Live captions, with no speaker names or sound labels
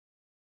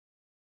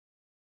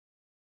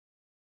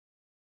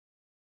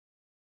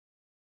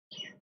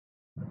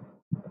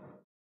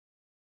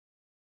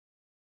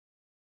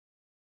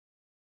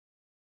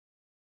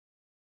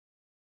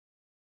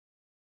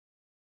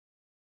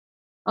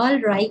All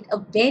right, a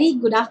very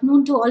good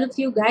afternoon to all of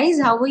you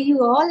guys. How are you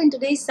all? And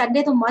today is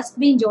Sunday, so must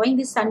be enjoying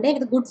this Sunday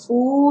with good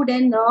food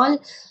and all.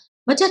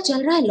 बच्चा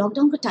चल रहा है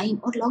lockdown का time,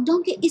 और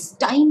lockdown के इस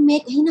time में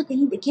कहीं ना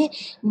कहीं देखिए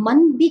मन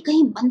भी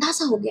कहीं बंधा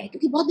सा हो गया है,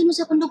 क्योंकि बहुत दिनों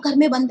से अपन लोग घर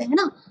में बंद है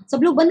ना,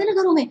 सब लोग बंद है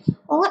ना घरों में।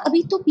 और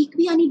अभी तो पीक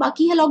भी आनी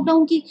बाकी है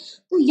लॉकडाउन की।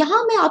 तो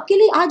यहाँ मैं आपके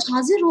लिए आज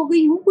हाजिर हो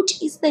गई हूँ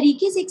कुछ इस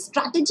तरीके से एक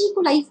स्ट्रैटेजी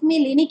को लाइफ में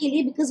लेने के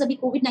लिए, बिकॉज अभी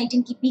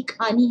कोविड-19 की पीक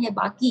आनी है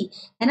बाकी,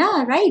 है ना,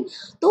 राइट।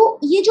 तो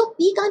ये जो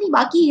पीक आनी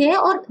बाकी है,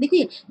 और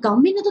देखिए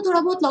गवर्नमेंट ने तो थोड़ा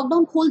बहुत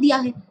लॉकडाउन खोल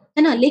दिया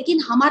है ना, लेकिन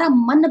हमारा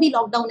मन अभी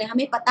लॉकडाउन है।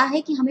 हमें पता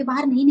है कि हमें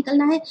बाहर नहीं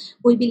निकलना है,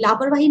 कोई भी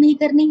लापरवाही नहीं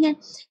करनी है,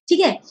 ठीक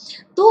है।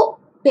 तो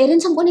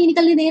पेरेंट्स हमको नहीं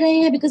निकलने दे रहे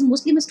हैं, बिकॉज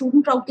मोस्टली मैं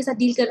स्टूडेंट क्राउड के साथ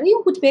डील कर रही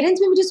हूँ। कुछ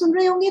पेरेंट्स भी मुझे सुन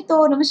रहे होंगे,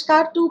 तो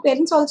नमस्कार टू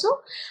पेरेंट्स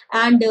ऑल्सो।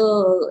 एंड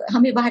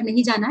हमें बाहर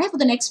नहीं जाना है for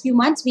the next few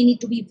months. We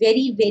need to be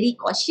very very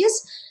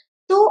cautious.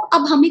 तो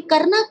अब हमें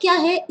करना क्या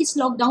है इस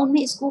लॉकडाउन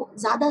में, इसको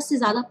ज्यादा से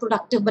ज्यादा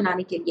प्रोडक्टिव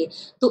बनाने के लिए।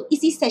 तो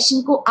इसी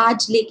सेशन को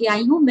आज लेके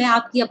आई हूँ मैं,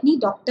 आपकी अपनी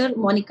डॉक्टर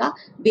मोनिका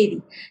बेरी,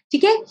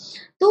 ठीक है।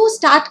 तो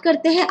स्टार्ट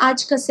करते हैं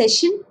आज का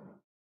सेशन।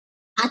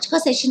 आज का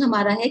सेशन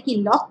हमारा है कि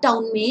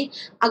लॉकडाउन में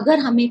अगर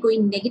हमें कोई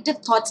नेगेटिव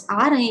थॉट्स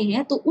आ रहे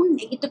हैं तो उन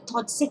नेगेटिव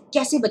थॉट्स से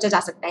कैसे बचा जा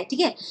सकता है, ठीक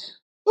है।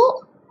 तो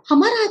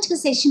हमारा आज का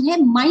सेशन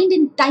है mind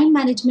and time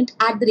management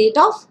at the rate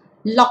of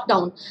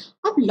lockdown.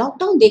 अब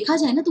लॉकडाउन देखा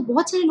जाए ना, तो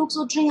बहुत सारे लोग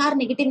सोच रहे हैं यार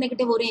नेगेटिव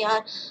नेगेटिव हो रहे हैं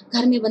यार,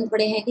 घर में बंद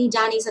पड़े हैं, कहीं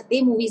जा नहीं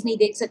सकते, मूवीज नहीं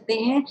देख सकते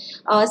हैं,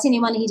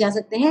 सिनेमा नहीं जा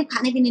सकते हैं,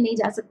 खाने पीने नहीं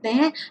जा सकते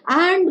हैं,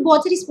 एंड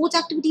बहुत सारी स्पोर्ट्स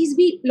एक्टिविटीज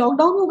भी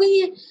लॉकडाउन हो गई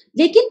है।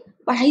 लेकिन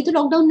पढ़ाई तो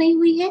लॉकडाउन नहीं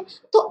हुई है।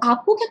 तो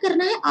आपको क्या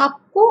करना है,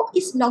 आपको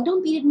इस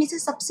लॉकडाउन पीरियड में से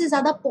सबसे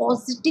ज्यादा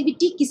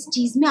पॉजिटिविटी किस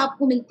चीज में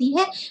आपको मिलती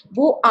है,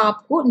 वो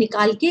आपको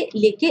निकाल के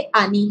लेके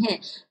आनी है।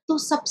 तो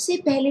सबसे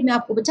पहले मैं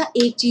आपको बच्चा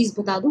एक चीज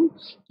बता दूं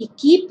कि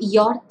कीप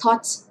योर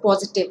थॉट्स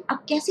पॉजिटिव।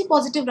 अब कैसे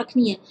पॉजिटिव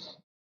रखनी है,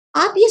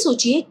 आप ये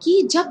सोचिए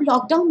कि जब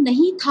लॉकडाउन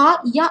नहीं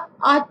था या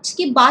आज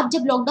के बाद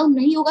जब लॉकडाउन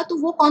नहीं होगा, तो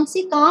वो कौन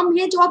से काम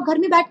है जो आप घर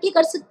में बैठ के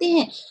कर सकते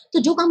हैं। तो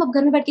जो काम आप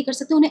घर में बैठ के कर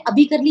सकते हैं उन्हें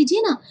अभी कर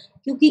लीजिए ना,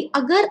 क्योंकि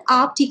अगर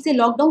आप ठीक से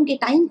लॉकडाउन के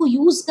टाइम को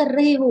यूज कर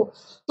रहे हो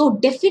तो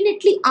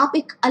डेफिनेटली आप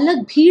एक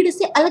अलग भीड़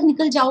से अलग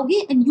निकल जाओगे,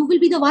 and you will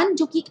be the one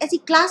जो कि एक ऐसी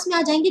क्लास में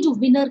आ जाएंगे जो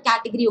विनर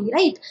कैटेगरी होगी,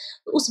 राइट।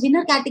 तो उस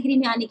विनर कैटेगरी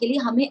में आने के लिए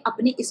हमें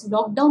अपने इस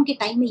लॉकडाउन के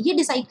टाइम में ये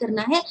डिसाइड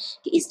करना है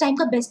कि इस टाइम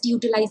का बेस्ट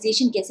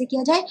यूटिलाइजेशन कैसे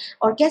किया जाए,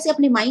 और कैसे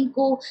अपने माइंड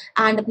को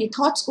एंड अपने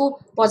थॉट्स को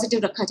पॉजिटिव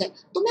रखा जाए।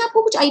 तो मैं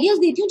आपको कुछ आइडियाज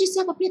देती हूँ जिससे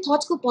आप अपने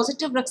थॉट्स को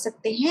पॉजिटिव रख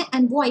सकते हैं।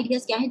 एंड वो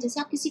आइडियाज क्या है, जैसे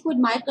आप किसी को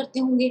एडमायर करते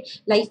होंगे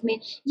लाइफ में,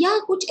 या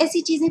कुछ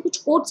ऐसी चीजें, कुछ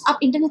कोट्स आप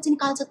इंटरनेट से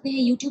निकाल सकते हैं,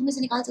 यूट्यूब में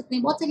से निकाल सकते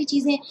हैं, बहुत सारी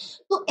चीजें।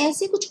 तो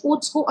ऐसे कुछ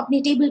कोट्स को अपने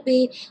टेबल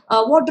पे,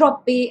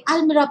 वार्डरोब पे,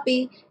 अलमीरा पे,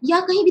 या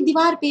कहीं भी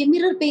दीवार पे,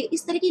 मिरर पे,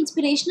 इस तरह के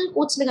इंस्पिरेशनल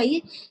कोट्स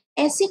लगाइए।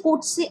 ऐसे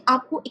कोट्स से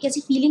आपको एक ऐसी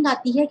फीलिंग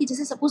आती है कि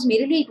जैसे सपोज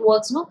मेरे लिए इट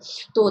वर्क्स नो।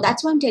 तो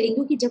that's why I am telling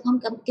you कि जब हम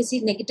किसी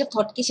नेगेटिव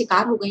थॉट के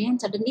शिकार हो गए हैं,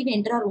 suddenly we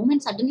enter a room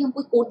and suddenly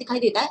हमको एक कोट दिखाई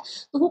देता है,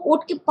 तो वो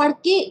कोट के पढ़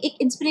के एक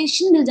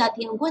इंस्पिरेशन मिल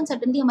जाती है हमको, एंड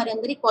सडनली हमारे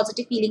अंदर एक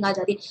पॉजिटिव फीलिंग आ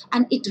जाती है,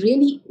 and it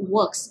really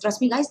works,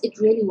 trust me guys,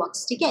 it really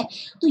works, ठीक है।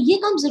 तो ये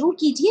काम जरूर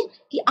कीजिए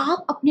कि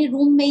आप अपने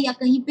रूम में या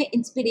कहीं पे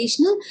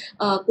इंस्पिरेशनल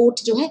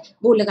कोट जो है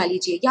वो लगा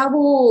लीजिए, या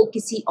वो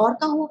किसी और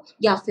का हो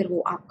या फिर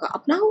वो आपका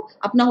अपना हो।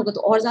 अपना होगा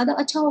तो और ज्यादा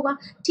अच्छा होगा,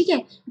 ठीक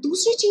है।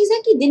 दूसरी चीज है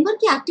कि दिन भर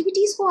की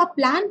एक्टिविटीज को आप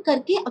प्लान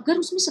करके अगर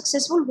उसमें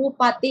सक्सेसफुल हो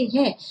पाते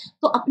हैं,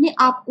 तो अपने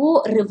आप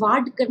को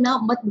रिवार्ड करना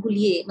मत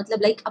भूलिए।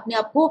 मतलब लाइक अपने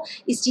आप को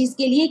इस चीज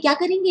के लिए क्या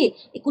करेंगे,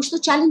 कुछ तो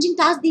चैलेंजिंग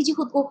टास्क दीजिए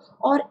खुद को,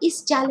 और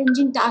इस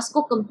चैलेंजिंग टास्क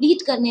को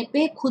कंप्लीट करने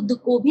पे खुद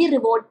को भी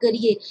रिवॉर्ड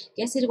करिए।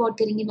 कैसे रिवॉर्ड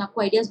करेंगे मैं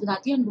आपको आइडियाज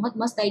बताती हूँ, बहुत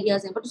मस्त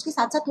आइडियाज हैं, बट उसके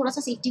साथ साथ थोड़ा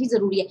सा सेफ्टी भी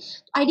जरूरी है।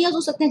 तो आइडियाज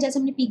हो सकते हैं जैसे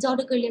हमने पिज्जा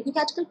ऑर्डर कर लिया, क्योंकि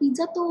आजकल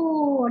पिज्जा तो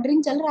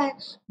ऑर्डरिंग चल रहा है,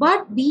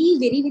 but be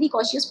very very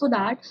cautious for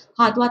that.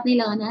 हाथ वाथ नहीं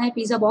लगाना है,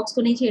 पिज्जा बॉक्स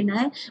को नहीं छेड़ना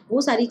है,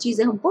 वो सारी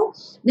चीजें हमको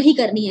नहीं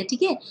करनी है,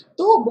 ठीक है।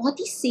 तो बहुत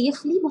ही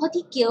सेफली, बहुत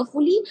ही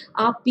केयरफुली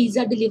आप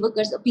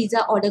पिज्जा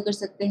ऑर्डर कर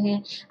सकते हैं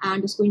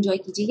एंड उसको एंजॉय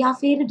कीजिए। या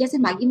फिर जैसे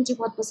मैगी मुझे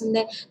बहुत पसंद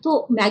है,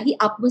 तो मैगी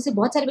आप में से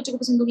बहुत सारे बच्चों को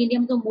पसंद होगी, इंडिया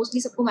में तो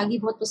मोस्टली सबको मैगी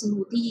बहुत पसंद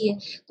होती ही है,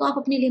 तो आप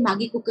अपने लिए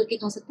मैगी कुक करके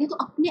खा सकते हैं। तो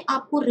अपने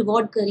आप को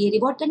रिवॉर्ड करिए।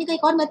 रिवॉर्ड करने का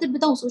एक और मेथड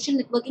बताऊं, सोशल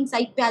नेटवर्किंग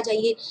साइट पे आ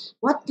जाइए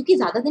बहुत, क्योंकि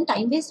ज्यादा दिन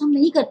टाइम वेस्ट हम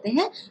नहीं करते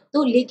हैं।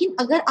 तो लेकिन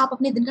अगर आप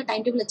अपने दिन का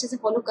टाइम टेबल अच्छे से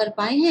फॉलो कर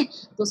पाए हैं,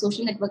 तो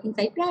सोशल नेटवर्किंग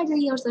साइट पे आ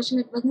जाइए, और सोशल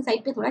नेटवर्किंग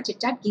साइट पे थोड़ा चिट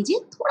चैट कीजिए,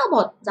 थोड़ा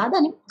बहुत, ज्यादा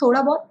नहीं,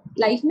 थोड़ा बहुत।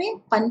 लाइफ में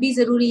फन भी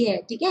जरूरी है,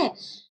 ठीक है।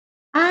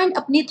 एंड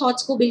अपने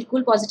थॉट्स को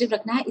बिल्कुल पॉजिटिव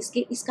रखना है।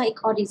 इसका एक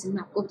और रीजन मैं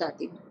आपको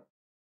बताती हूँ।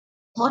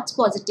 थॉट्स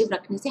पॉजिटिव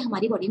रखने से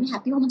हमारी बॉडी में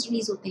हैप्पी हार्मोन्स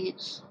रिलीज होते हैं,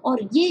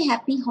 और ये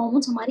हैप्पी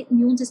हार्मोन्स हमारे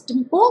इम्यून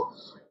सिस्टम को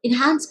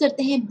इन्हांस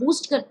करते हैं,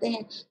 बूस्ट करते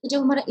हैं। तो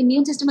जब हमारा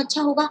इम्यून सिस्टम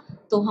अच्छा होगा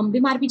तो हम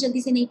बीमार भी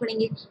जल्दी से नहीं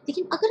पड़ेंगे।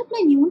 लेकिन अगर अपना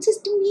इम्यून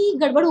सिस्टम भी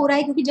गड़बड़ हो रहा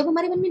है, क्योंकि जब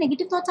हमारे मन में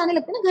नेगेटिव थॉट्स आने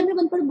लगते हैं ना, घर में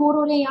बंद पड़े बोर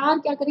हो रहे हैं, यार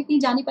क्या करें, कहीं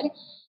जा नहीं पा रहे,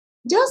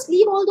 just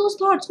leave all those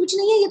thoughts, कुछ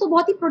नहीं है, ये तो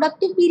बहुत ही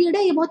प्रोडक्टिव पीरियड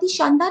है, ये बहुत ही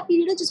शानदार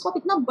पीरियड है जिसको आप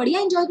इतना बढ़िया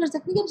एंजॉय कर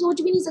सकते हैं कि आप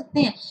सोच भी नहीं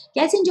सकते हैं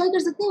कैसे एंजॉय कर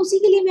सकते हैं। उसी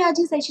के लिए मैं आज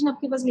ये सेशन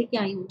आपके पास लेके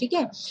आई हूँ, ठीक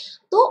है।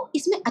 तो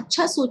इसमें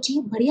अच्छा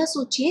सोचिए, बढ़िया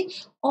सोचिए,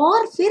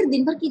 और फिर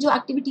दिन भर की जो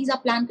एक्टिविटीज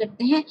आप प्लान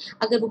करते हैं,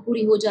 अगर वो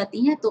पूरी हो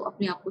जाती हैं तो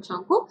अपने आप को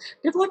शाम को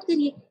रिवॉर्ड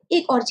करिए।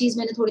 एक और चीज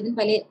मैंने थोड़े दिन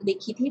पहले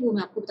देखी थी, वो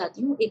मैं आपको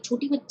बताती हूँ। एक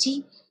छोटी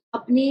बच्ची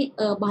अपने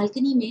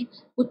बालकनी में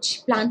कुछ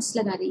प्लांट्स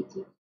लगा रही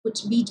थी,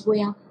 कुछ बीज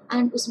बोया,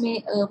 एंड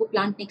उसमें वो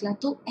प्लांट निकला।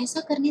 तो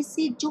ऐसा करने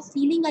से जो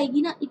फीलिंग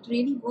आएगी ना, it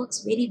really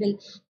works very well.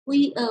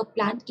 कोई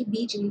प्लांट के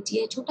बीज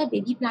लीजिए, छोटा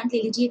बेबी प्लांट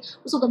ले लीजिए,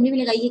 उसको गमले में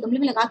लगाइए, गमले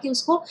में लगा के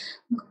उसको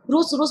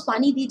रोज रोज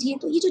पानी दीजिए,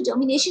 तो ये जो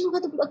जर्मिनेशन होगा,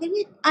 तो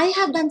अगर I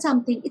have done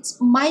something, it's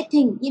my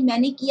thing, ये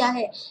मैंने किया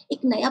है।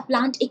 एक नया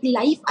प्लांट, एक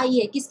लाइफ आई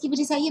है, किसकी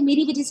वजह से आई है?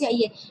 मेरी वजह से आई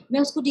है। मैं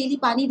उसको डेली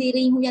पानी दे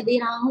रही हूँ या दे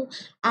रहा हूँ,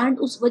 एंड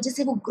उस वजह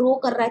से वो ग्रो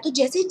कर रहा है। तो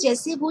जैसे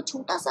जैसे वो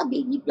छोटा सा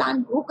बेबी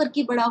प्लांट ग्रो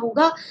करके बड़ा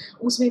होगा,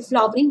 उसमें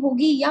फ्लावरिंग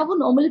होगी या वो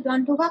नॉर्मल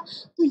प्लांट होगा,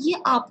 तो ये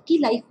आपकी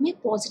लाइफ में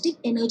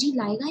पॉजिटिव एनर्जी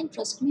लाएगा। एंड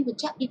ट्रस्ट मी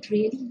बच्चा, इट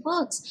रियली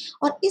वर्क्स।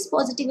 और इस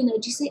पॉजिटिव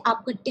एनर्जी से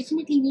आपका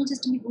डेफिनेटली इम्यून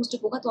सिस्टम भी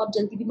बूस्टअप होगा, तो आप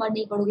जल्दी बीमार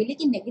नहीं पड़ोगे।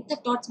 लेकिन नेगेटिव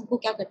थॉट्स हमको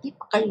क्या करती है?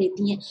 पकड़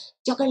लेती हैं,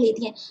 जकड़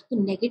लेती हैं। तो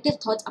नेगेटिव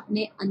थॉट्स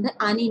अपने अंदर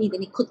आने ही नहीं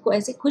देने, खुद को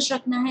ऐसे खुश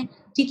रखना है,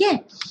 ठीक है।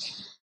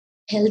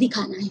 हेल्दी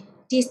खाना है,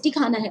 टेस्टी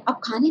खाना है। अब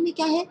खाने में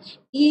क्या है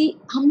कि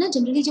हम ना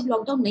जनरली, जब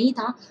लॉकडाउन नहीं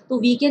था, तो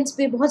वीकेंड्स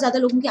पे बहुत ज़्यादा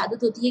लोगों की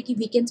आदत होती है कि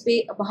वीकेंड्स पे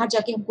बाहर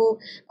जाके हमको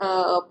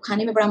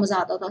खाने में बड़ा मज़ा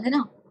आता था, है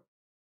ना?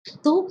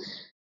 तो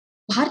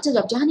बाहर जब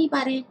आप जा नहीं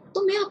पा रहे हैं,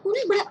 तो मैं आपको ना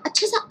एक बड़ा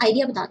अच्छा सा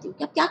आइडिया बताती हूँ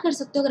कि आप क्या कर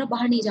सकते हो अगर आप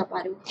बाहर नहीं जा पा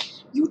रहे हो।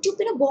 यूट्यूब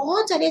पे ना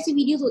बहुत सारे ऐसे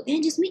वीडियोज़ होते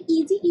हैं जिसमें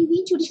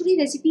ईज़ी-ईज़ी छोटी-छोटी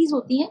रेसिपीज़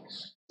होती हैं,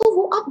 तो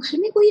वो आप घर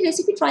में कोई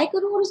रेसिपी ट्राई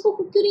करो और उसको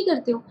कुक क्यों नहीं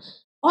करते हो?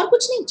 और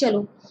कुछ नहीं,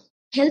 चलो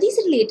हेल्दी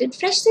से रिलेटेड,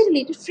 फ्रेश से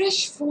रिलेटेड, फ्रेश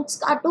फ्रूट्स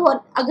काटो। और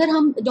अगर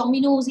हम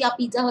डोमिनोज़ या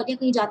पिज़्ज़ा हट या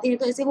कहीं जाते हैं,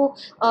 तो ऐसे वो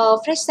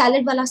फ्रेश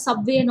सैलेड वाला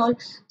सबवे एंड ऑल,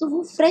 तो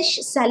वो फ्रेश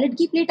सैलेड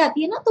की प्लेट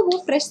आती है ना, तो वो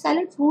fresh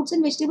salad, fruits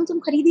and vegetables हम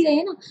खरीद ही रहे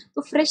हैं ना,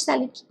 तो फ्रेश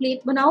सैलेड की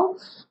प्लेट बनाओ,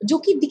 जो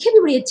कि दिखे भी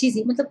बड़ी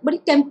अच्छी-सी, मतलब बड़ी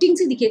टेम्प्टिंग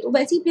सी दिखे, तो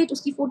वैसी प्लेट,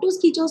 उसकी फ़ोटोज़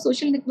खींचो,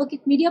 सोशल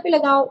नेटवर्किंग मीडिया पे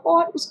लगाओ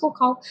और उसको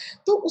खाओ।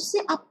 तो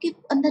उससे आपके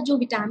अंदर जो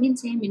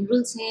विटामिन्स हैं,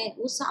 मिनरल्स हैं,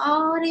 वो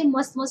सारे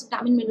मस्त-मस्त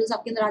विटामिन, मिनरल्स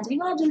आपके अंदर आ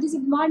जाएँगे और आप जल्दी से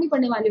बीमार नहीं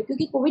पड़ने वाले हो।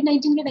 क्योंकि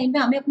कोविड-19 के टाइम पे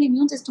हमें अपने इम्यून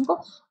सिस्टम को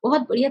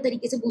बहुत बढ़िया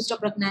तरीके से बूस्ट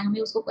अप रखना है, हमें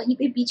उसको कहीं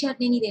पे पीछे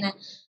हटने नहीं देना है।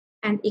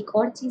 एंड एक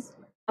और चीज़,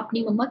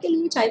 अपनी मम्मा के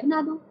लिए चाय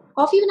बना दो,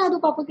 कॉफ़ी बना दो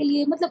पापा के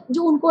लिए, मतलब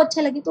जो उनको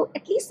अच्छा लगे। तो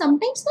एटलीस्ट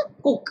समटाइम्स ना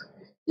कुक,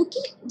 क्योंकि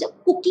जब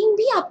कुकिंग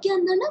भी आपके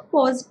अंदर ना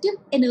पॉजिटिव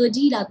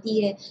एनर्जी लाती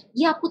है।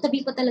 ये आपको तभी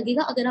पता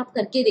लगेगा अगर आप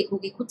करके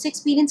देखोगे, खुद से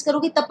एक्सपीरियंस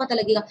करोगे, तब पता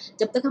लगेगा।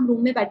 जब तक हम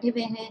रूम में बैठे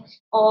हुए हैं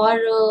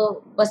और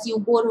बस यूँ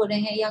बोर हो रहे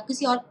हैं या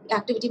किसी और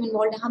एक्टिविटी में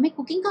इन्वॉल्व है, हमें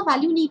कुकिंग का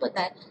वैल्यू नहीं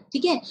पता है,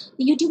 ठीक है?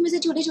 यूट्यूब में से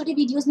छोटे-छोटे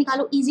वीडियोज़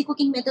निकालो, ईज़ी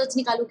कुकिंग मेथड्स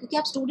निकालो, क्योंकि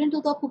आप स्टूडेंट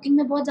हो तो आप कुकिंग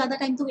में बहुत ज़्यादा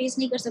टाइम तो वेस्ट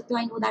नहीं कर सकते हो,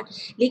 आई नो दैट।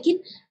 लेकिन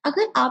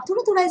अगर आप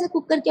थोड़ा-थोड़ा ऐसा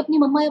कुक करके अपनी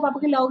मम्मा या पापा को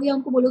खिलाओगे या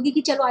उनको बोलोगे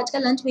कि चलो आज का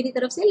लंच मेरी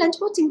तरफ से, लंच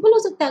बहुत सिंपल हो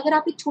सकता है। अगर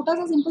आप एक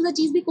छोटा-सा सिंपल सा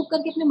चीज़ भी कुक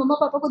करके अपने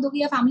मम्मा-पापा को दोगे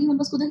या फैमिली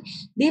मेंबर्स को दोगे,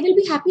 they will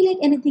be happy like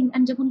anything.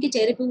 And जब उनके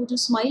चेहरे पे वो जो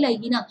स्माइल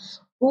आएगी ना,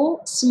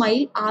 वो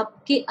स्माइल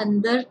आपके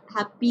अंदर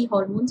हैप्पी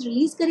हार्मोन्स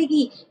रिलीज़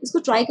करेगी। इसको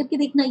ट्राई करके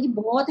देखना, ये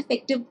बहुत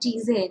इफेक्टिव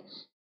चीज़ है।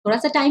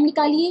 थोड़ा-सा टाइम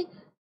निकालिए,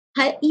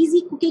 हाँ, ईज़ी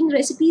कुकिंग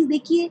रेसिपीज़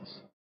देखिए,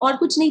 और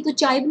कुछ नहीं तो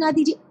चाय बना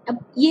दीजिए। अब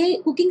ये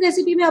कुकिंग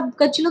रेसिपी में अब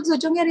कुछ लोग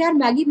सोचोगे अरे यार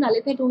मैगी बना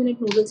लेते हैं, 2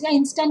 मिनट नूडल्स या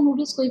इंस्टेंट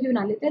नूडल्स कोई भी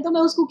बना लेते हैं। तो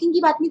मैं उस कुकिंग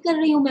की बात नहीं कर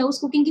रही हूँ, मैं उस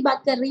कुकिंग की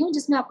बात कर रही हूँ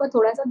जिसमें आपका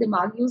थोड़ा-सा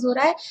दिमाग यूज़ हो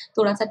रहा है,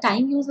 थोड़ा-सा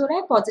टाइम यूज़ हो रहा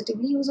है,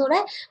 पॉज़िटिवली यूज़ हो रहा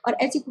है, और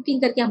ऐसी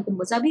कुकिंग करके हमको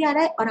मज़ा भी आ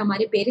रहा है और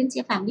हमारे पेरेंट्स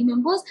या फैमिली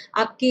मेंबर्स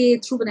आपके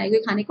थ्रू बनाए हुए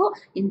खाने को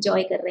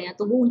एन्जॉय कर रहे हैं।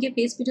 तो वो उनके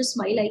फेस पे जो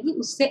स्माइल आएगी,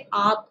 उससे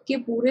आपके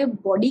पूरे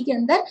बॉडी के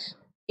अंदर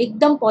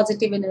एकदम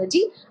पॉजिटिव एनर्जी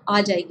आ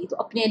जाएगी। तो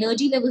अपने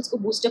एनर्जी लेवल्स को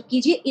बूस्ट अप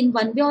कीजिए इन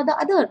वन वे और the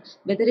other,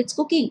 whether it's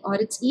cooking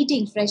और इट्स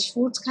ईटिंग। फ्रेश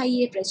फूड्स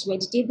खाइए, फ्रेश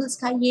वेजिटेबल्स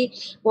खाइए,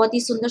 बहुत ही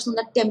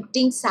सुंदर-सुंदर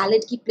टेम्प्टिंग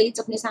सैलेड की प्लेट्स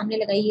अपने सामने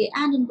लगाइए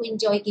एंड उनको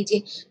एन्जॉय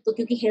कीजिए। तो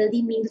क्योंकि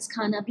हेल्दी मील्स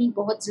खाना भी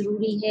बहुत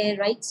ज़रूरी है,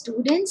 राइट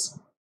स्टूडेंट्स?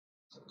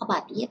 अब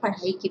आती है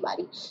पढ़ाई की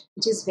बारी,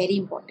 व्हिच इज़ वेरी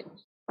इंपॉर्टेंट।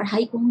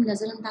 पढ़ाई को हम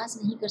नज़रअंदाज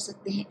नहीं कर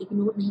सकते हैं,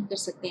 इग्नोर नहीं कर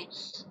सकते हैं।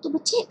 तो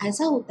बच्चे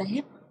ऐसा होता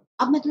है,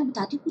 अब मैं तुम्हें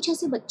बताती हूँ, कुछ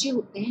ऐसे बच्चे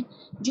होते हैं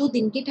जो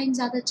दिन के टाइम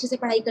ज़्यादा अच्छे से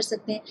पढ़ाई कर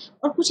सकते हैं,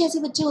 और कुछ ऐसे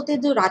बच्चे होते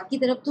हैं जो रात की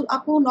तरफ, तो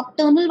आपको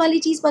नॉकटर्नल वाली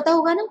चीज़ पता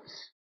होगा ना?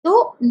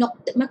 तो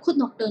मैं खुद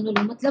नॉकटर्नल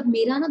हूँ, मतलब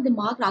मेरा ना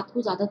दिमाग रात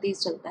को ज़्यादा तेज़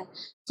चलता है।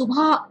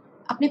 सुबह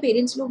अपने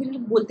पेरेंट्स लोग ये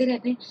लोग बोलते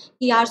रहते हैं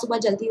कि यार सुबह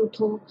जल्दी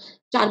उठो,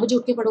 4 बजे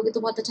उठ के पढ़ोगे तो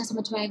बहुत अच्छा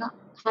समझ में आएगा।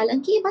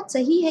 हालाँकि ये बात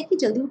सही है कि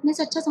जल्दी उठने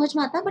से अच्छा समझ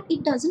में आता है, but it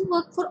doesn't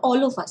work for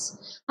all of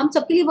us. हम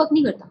सबके लिए वर्क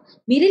नहीं करता।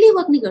 मेरे लिए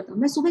वर्क नहीं करता।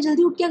 मैं सुबह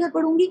जल्दी उठ के अगर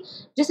पढ़ूँगी,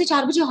 जैसे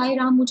 4 बजे, हाय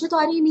राम! मुझे तो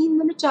आ रही है नींद,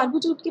 मैं 4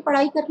 बजे उठ के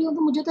पढ़ाई कर रही हूँ,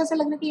 तो मुझे तो ऐसा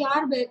लग रहा है कि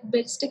यार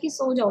बेस्ट है कि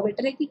सो जाओ,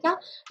 बेटर है कि क्या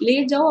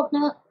लेट जाओ,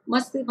 अपना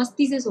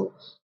मस्ती से सो।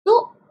 तो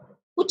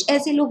कुछ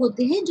ऐसे लोग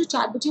होते हैं जो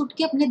 4 बजे उठ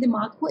के अपने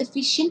दिमाग को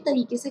एफ़िशिएंट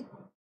तरीके से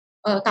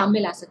काम में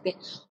ला सकते हैं।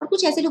 और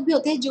कुछ ऐसे लोग भी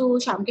होते हैं जो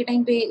शाम के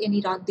टाइम पे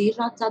यानी देर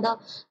रात ज़्यादा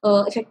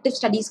इफ़ेक्टिव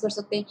स्टडीज़ कर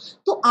सकते हैं।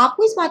 तो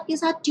आपको इस बात के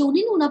साथ ट्यून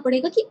इन होना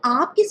पड़ेगा कि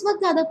आप किस वक़्त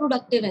ज़्यादा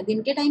प्रोडक्टिव हैं,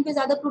 दिन के टाइम पे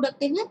ज़्यादा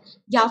प्रोडक्टिव हैं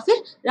या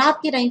फिर रात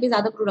के टाइम पे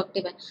ज़्यादा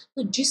प्रोडक्टिव हैं।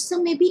 तो जिस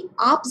समय भी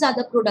आप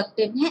ज़्यादा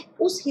प्रोडक्टिव हैं,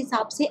 उस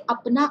हिसाब से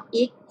अपना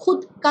एक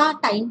खुद का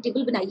टाइम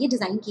टेबल बनाइए,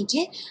 डिज़ाइन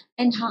कीजिए।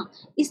 एंड हाँ,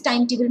 इस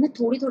टाइम टेबल में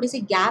थोड़े-थोड़े से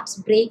गैप्स,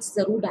 ब्रेक्स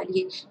ज़रूर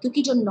डालिए,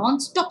 क्योंकि जो नॉन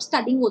स्टॉप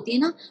स्टडिंग होती है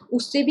ना,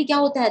 उससे भी क्या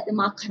होता है,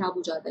 दिमाग खराब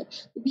हो जाता है।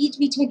 तो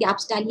बीच-बीच में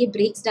गैप्स डालिए,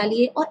 ब्रेक्स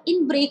डालिए और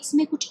इन ब्रेक्स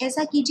में कुछ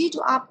ऐसा कीजिए जो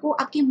आपको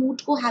आपके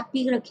मूड को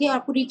हैप्पी रखे और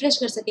आपको रिफ्रेश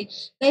कर सके।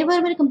 कई बार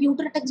हमारे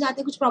कंप्यूटर अटक जाते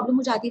हैं, कुछ प्रॉब्लम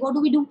हो जाती है, व्हाट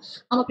डू वी डू?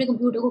 हम अपने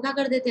कंप्यूटर को क्या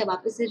कर देते हैं,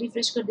 वापस से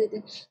रिफ्रेश कर देते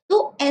हैं।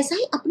 तो ऐसा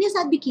ही अपने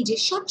साथ भी कीजिए,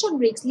 शॉर्ट-शॉर्ट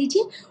ब्रेक्स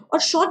लीजिए और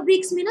शॉर्ट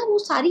ब्रेक्स में ना वो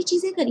सारी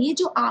चीज़ें करिए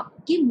जो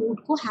आपके मूड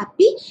को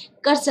हैप्पी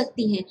कर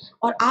सकती हैं।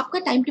 और आपका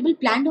टाइम टेबल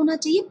प्लान्ड होना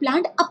चाहिए,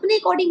 प्लान्ड अपने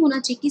अकॉर्डिंग होना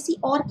चाहिए, किसी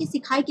और के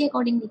सिखाए के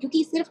अकॉर्डिंग नहीं,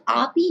 क्योंकि सिर्फ़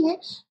आप ही हैं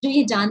जो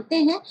ये जानते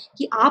हैं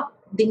कि आप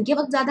दिन के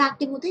वक़्त ज़्यादा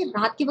एक्टिव होते हैं,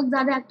 रात के वक़्त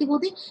ज़्यादा एक्टिव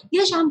होते हैं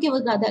या शाम के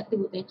वक़्त ज़्यादा एक्टिव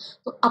होते हैं।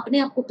 तो अपने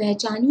आप को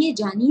पहचानिए,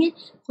 जानिए,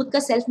 खुद का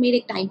सेल्फ मेड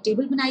एक टाइम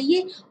टेबल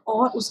बनाइए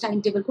और उस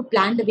टाइम टेबल को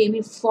प्लान्ड वे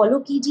में फ़ॉलो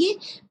कीजिए।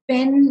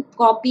 पेन,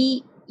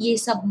 कॉपी ये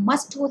सब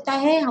मस्ट होता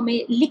है।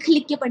 हमें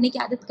लिख-लिख के पढ़ने की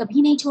आदत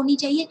कभी नहीं छोड़नी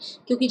चाहिए,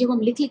 क्योंकि जब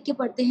हम लिख-लिख के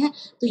पढ़ते हैं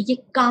तो ये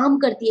काम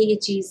करती है ये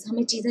चीज़।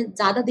 हमें चीज़ें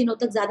ज़्यादा दिनों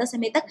तक, ज़्यादा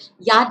समय तक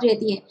याद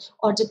रहती हैं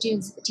और जब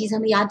चीज़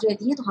हमें याद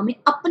रहती है तो हमें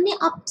अपने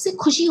आप से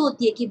खुशी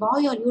होती है कि वाओ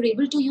यार, you are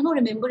able to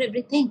remember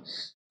everything.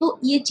 तो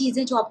ये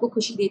चीज़ें जो आपको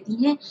खुशी देती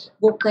हैं,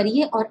 वो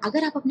करिए। और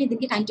अगर आप अपने दिन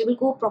के टाइम टेबल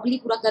को प्रॉपर्ली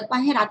पूरा कर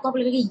पाए हैं, रात को आपको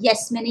लगेगा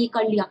येस मैंने ये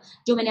कर लिया,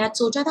 जो मैंने आज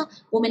सोचा था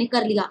वो मैंने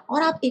कर लिया।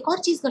 और आप एक और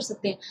चीज़ कर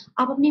सकते हैं,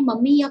 आप अपनी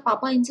मम्मी या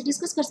पापा इनसे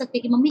डिस्कस कर सकते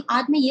हैं कि मम्मी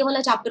आज मैं ये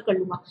वाला चैप्टर कर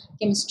लूँगा,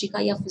 केमिस्ट्री का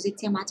या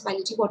फिज़िक्स या मैथ्स,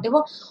 बायोलॉजी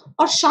व्हाटएवर।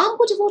 और शाम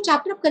को जब वो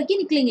चैप्टर आप करके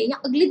निकलेंगे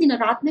या अगले दिन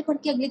रात में पढ़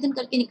के अगले दिन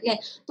करके निकले हैं,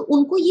 तो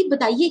उनको ये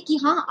बताइए कि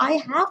हाँ, I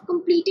have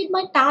completed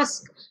my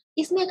task.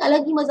 इसमें एक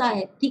अलग ही मज़ा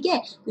है, ठीक है?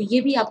 तो ये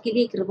भी आपके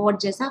लिए एक रिवॉर्ड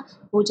जैसा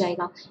हो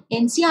जाएगा।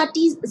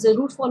 एनसीईआरटीज़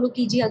ज़रूर फ़ॉलो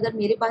कीजिए। अगर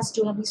मेरे पास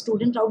जो अभी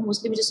स्टूडेंट क्राउड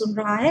मोस्टली मुझे सुन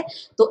रहा है,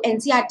 तो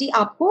एनसीईआरटी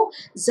आपको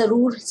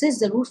ज़रूर से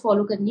ज़रूर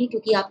फ़ॉलो करनी है,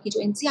 क्योंकि आपकी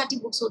जो एनसीईआरटी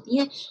बुक्स होती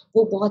हैं,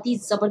 वो बहुत ही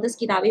ज़बरदस्त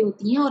किताबें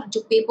होती हैं और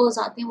जो पेपर्स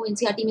आते हैं, वो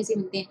एनसीईआरटी में से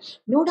मिलते हैं।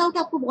 नो डाउट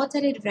आपको बहुत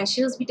सारे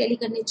रिफ्रेशर्स भी टैली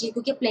करने चाहिए,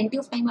 क्योंकि प्लेंटी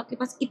ऑफ टाइम आपके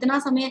पास, इतना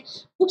समय है,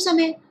 खूब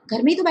समय है,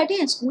 घर में ही तो बैठे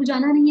हैं, स्कूल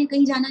जाना नहीं है,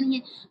 कहीं जाना नहीं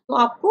है। तो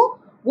आपको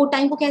वो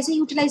टाइम को कैसे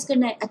यूटिलाइज़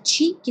करना है?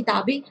 अच्छी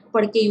किताबें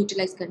पढ़ के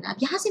यूटिलाइज़ करना है।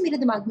 अब यहाँ से मेरे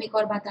दिमाग में एक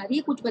और बात आ रही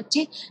है, कुछ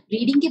बच्चे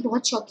रीडिंग के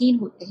बहुत शौकीन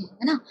होते हैं,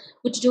 है ना?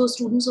 कुछ जो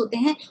स्टूडेंट्स होते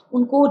हैं,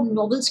 उनको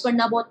नॉवेल्स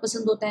पढ़ना बहुत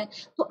पसंद होता है।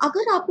 तो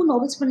अगर आपको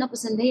नॉवेल्स पढ़ना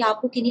पसंद है या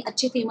आपको किन्हीं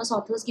अच्छे फेमस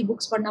ऑथर्स की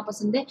बुक्स पढ़ना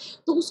पसंद है,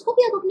 तो उसको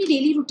भी आप अपनी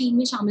डेली रूटीन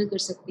में शामिल कर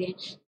सकते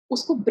हैं।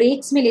 उसको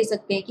ब्रेक्स में ले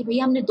सकते हैं कि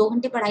भैया हमने 2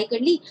 घंटे पढ़ाई कर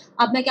ली,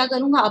 अब मैं क्या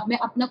करूँगा, अब मैं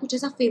अपना कुछ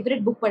ऐसा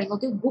फ़ेवरेट बुक पढ़ूँगा,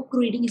 क्योंकि book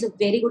reading is a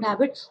very good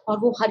habit और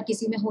वो हर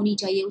किसी में होनी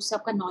चाहिए। उससे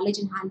आपका नॉलेज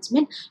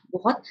एनहांसमेंट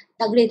बहुत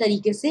तगड़े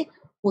तरीके से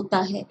होता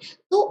है।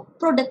 तो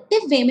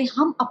प्रोडक्टिव वे में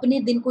हम अपने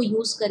दिन को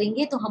यूज़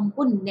करेंगे तो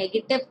हमको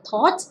नेगेटिव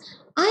थॉट्स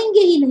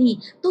आएँगे ही नहीं।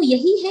 तो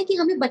यही है कि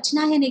हमें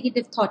बचना है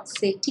नेगेटिव थॉट्स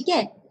से, ठीक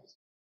है?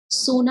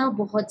 सोना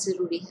बहुत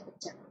ज़रूरी है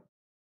बच्चा।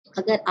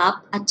 अगर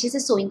आप अच्छे से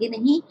सोएँगे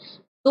नहीं,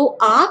 तो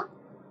आप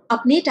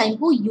अपने टाइम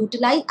को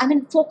यूटिलाइज़ आई मीन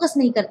फ़ोकस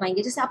नहीं कर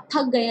पाएँगे। जैसे आप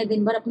थक गए हैं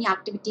दिन भर, अपनी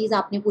एक्टिविटीज़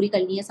आपने पूरी कर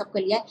ली है, सब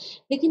कर लिया है,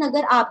 लेकिन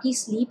अगर आपकी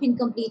स्लीप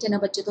इनकम्प्लीट है ना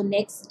बच्चे, तो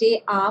नेक्स्ट डे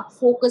आप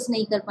फ़ोकस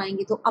नहीं कर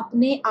पाएँगे। तो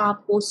अपने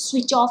आप को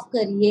स्विच ऑफ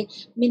करिए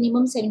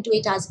मिनिमम 7 टू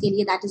 8 आवर्स के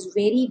लिए। That is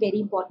very, very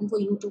important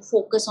for you to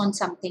focus on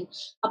something.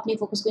 अपने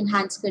फ़ोकस को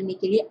एनहांस करने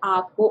के लिए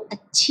आपको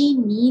अच्छी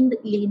नींद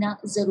लेना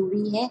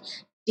ज़रूरी है।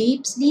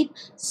 Deep sleep,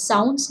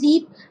 sound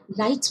sleep,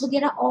 lights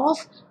वगैरह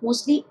ऑफ।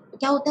 मोस्टली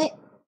क्या होता है,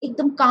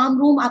 एकदम काम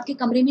रूम, आपके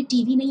कमरे में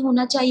टीवी नहीं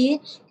होना चाहिए,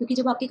 क्योंकि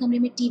जब आपके कमरे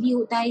में टीवी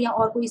होता है या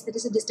और कोई इस तरह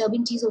से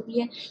डिस्टर्बिंग चीज़ होती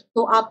है,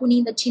 तो आपको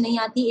नींद अच्छी नहीं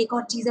आती। एक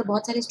और चीज़ है,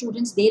 बहुत सारे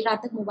स्टूडेंट्स देर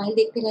रात तक मोबाइल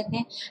देखते रहते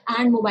हैं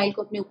एंड मोबाइल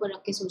को अपने ऊपर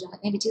रख के सो जाते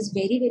हैं, which is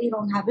very, very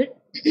wrong habit.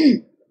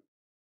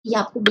 ये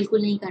आपको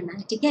बिल्कुल नहीं करना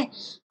है, ठीक है?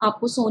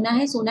 आपको सोना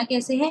है, सोना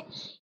कैसे है?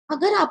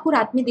 अगर आपको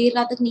रात में देर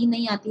रात तक नींद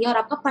नहीं आती है और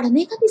आपका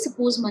पढ़ने का भी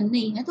सपोज़ मन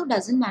नहीं है, तो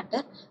डज़न्ट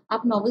मैटर,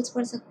 आप नॉवेल्स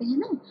पढ़ सकते हैं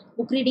ना,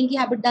 बुक रीडिंग की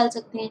हैबिट डाल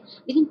सकते हैं।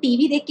 लेकिन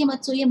टीवी देख के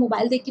मत सोइए,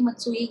 मोबाइल देख के मत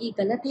सोइए, ये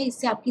गलत है।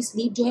 इससे आपकी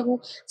स्लीप जो है वो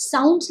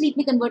साउंड स्लीप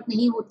में कन्वर्ट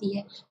नहीं होती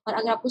है और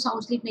अगर आपको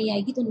साउंड स्लीप नहीं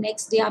आएगी तो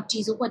नेक्स्ट डे आप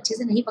चीज़ों को अच्छे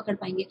से नहीं पकड़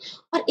पाएँगे।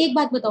 और एक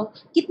बात बताऊँ,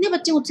 कितने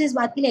बच्चे मुझसे इस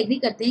बात के लिए एग्री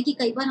करते हैं कि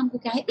कई बार हमको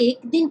क्या है,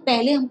 1 दिन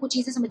पहले हमको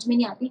चीज़ें समझ में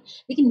नहीं आती,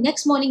 लेकिन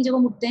नेक्स्ट मॉर्निंग जब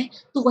हम उठते हैं,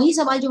 तो वही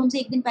सवाल जो हमसे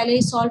 1 दिन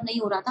पहले सॉल्व नहीं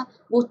हो रहा था,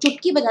 वो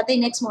चुटकी बजाते ही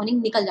नेक्स्ट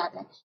मॉर्निंग निकल जाता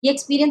है। ये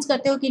एक्सपीरियंस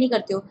करते हो कि नहीं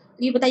करते हो?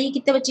 तो ये बताइए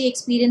कितने बच्चे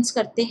एक्सपीरियंस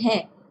करते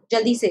हैं?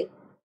 जल्दी से।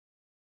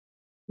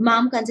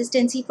 मैम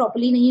कंसिस्टेंसी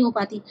प्रॉपर्ली नहीं हो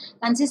पाती।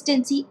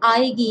 कंसिस्टेंसी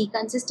आएगी,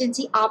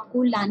 कंसिस्टेंसी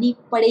आपको लानी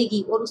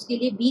पड़ेगी और उसके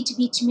लिए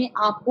बीच-बीच में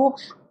आपको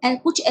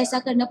कुछ ऐसा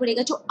करना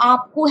पड़ेगा जो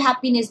आपको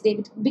हैप्पीनेस दे।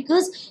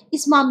 बिकॉज़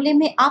इस मामले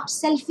में आप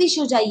सेल्फिश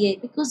हो जाइए,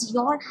 because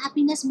your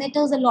happiness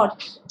matters a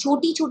lot.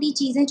 छोटी-छोटी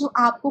चीज़ें जो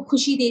आपको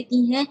खुशी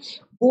देती हैं,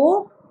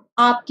 वो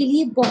आपके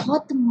लिए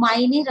बहुत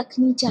मायने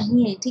रखनी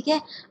चाहिए, ठीक है?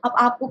 अब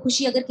आपको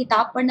खुशी अगर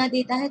किताब पढ़ना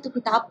देता है, तो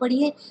किताब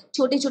पढ़िए,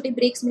 छोटे-छोटे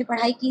ब्रेक्स में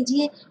पढ़ाई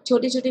कीजिए,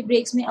 छोटे-छोटे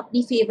ब्रेक्स में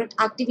अपनी फ़ेवरेट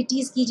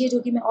एक्टिविटीज़ कीजिए, जो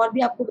कि मैं और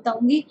भी आपको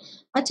बताऊँगी।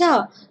 अच्छा,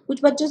 कुछ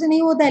बच्चों से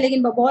नहीं होता है,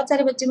 लेकिन ब बहुत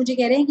सारे बच्चे मुझे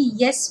कह रहे हैं कि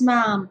येस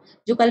मैम,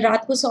 जो कल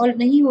रात को सॉल्व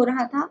नहीं हो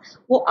रहा था,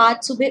 वो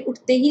आज सुबह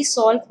उठते ही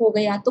सॉल्व हो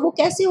गया। तो वो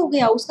कैसे हो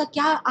गया? उसका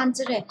क्या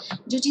आंसर है?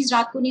 जो चीज़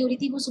रात को नहीं हो रही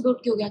थी, वो सुबह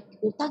उठ के हो गया।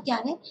 होता क्या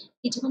है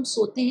कि जब हम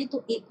सोते हैं,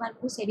 तो एक बार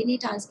को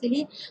 7-8 आवर्स के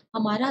लिए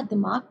हमारा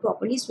दिमाग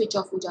प्रॉपर्ली स्विच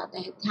ऑफ हो जाता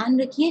है। ध्यान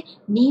रखिए,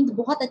 नींद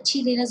बहुत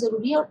अच्छी लेना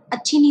ज़रूरी है, और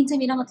अच्छी नींद से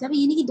मेरा मतलब है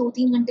ये नहीं कि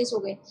 2-3 घंटे सो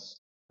गए।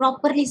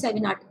 प्रॉपर्ली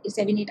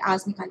 7-8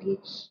 आवर्स निकालिए।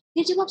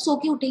 फिर जब आप सो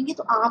के उठेंगे,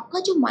 तो आपका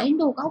जो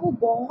माइंड होगा वो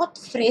बहुत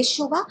फ्रेश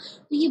होगा,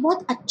 तो ये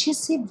बहुत अच्छे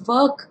से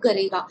वर्क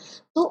करेगा।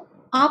 तो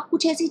आप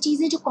कुछ ऐसी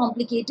चीज़ें जो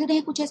कॉम्प्लिकेटेड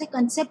हैं, कुछ ऐसे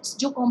कांसेप्ट्स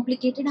जो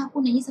कॉम्प्लिकेटेड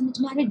आपको नहीं समझ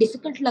में आ रहे,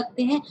 डिफ़िकल्ट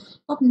लगते हैं,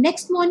 तो आप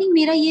नेक्स्ट मॉर्निंग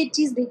मेरा ये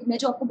चीज़ देख मैं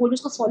जो आपको बोल रही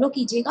हूँ उसको फ़ॉलो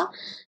कीजिएगा।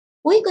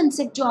 कोई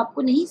कंसेप्ट जो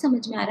आपको नहीं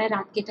समझ में आ रहा है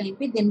रात के टाइम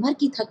पे, दिन भर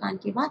की थकान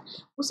के बाद,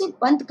 उसे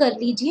बंद कर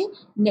लीजिए,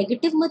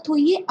 नेगेटिव मत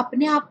होइए,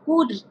 अपने आप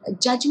को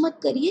जज मत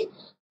करिए,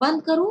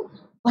 बंद करो,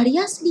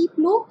 बढ़िया स्लीप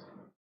लो,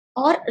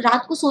 और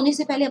रात को सोने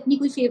से पहले अपनी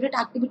कोई फेवरेट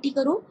एक्टिविटी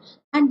करो,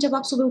 एंड जब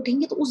आप सुबह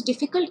उठेंगे तो उस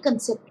डिफिकल्ट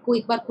कंसेप्ट को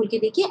एक बार खोल के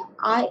देखिए।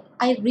 आई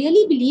आई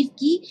रियली बिलीव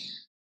कि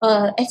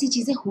ऐसी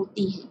चीज़ें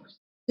होती हैं,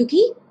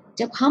 क्योंकि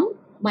जब हम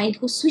माइंड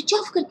को स्विच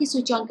ऑफ करके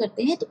स्विच ऑन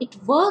करते हैं, तो it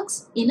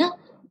works in a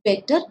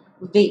better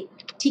way,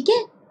 ठीक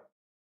है?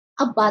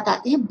 अब बात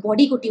आते हैं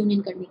बॉडी को ट्यून इन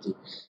करने की।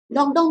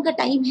 लॉकडाउन का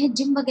टाइम है,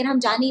 जिम वगैरह हम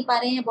जा नहीं पा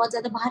रहे हैं, बहुत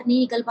ज़्यादा बाहर नहीं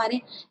निकल पा रहे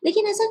हैं,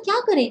 लेकिन ऐसा क्या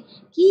करें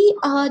कि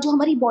जो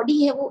हमारी बॉडी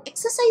है, वो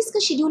एक्सरसाइज का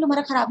शेड्यूल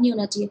हमारा खराब नहीं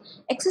होना चाहिए।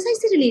 एक्सरसाइज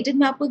से रिलेटेड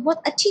मैं आपको एक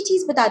बहुत अच्छी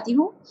चीज़ बताती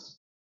हूँ।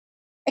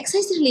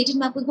 एक्सरसाइज से रिलेटेड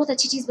मैं आपको एक बहुत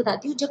अच्छी चीज़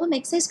बताती हूँ। जब हम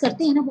एक्सरसाइज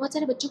करते हैं ना, बहुत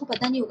सारे बच्चों को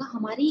पता नहीं होगा,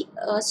 हमारी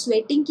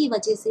स्वेटिंग की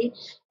वजह से,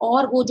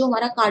 और वो जो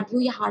हमारा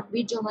कार्डियो या हार्ट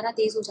बीट जो हमारा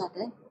तेज़ हो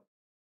जाता है,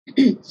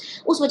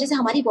 उस वजह से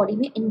हमारी बॉडी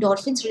में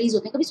एंडोर्फिन्स रिलीज़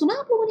होते हैं। कभी सुना है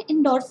आप लोगों ने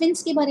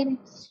एंडोर्फिन्स के बारे में?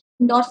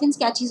 एंडोर्फिन्स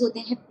क्या चीज़ होते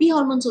हैं? हैप्पी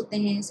हार्मोन्स होते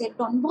हैं,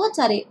 सेरोटोनिन, बहुत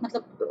सारे,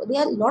 मतलब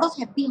there are lot of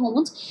happy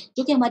hormones,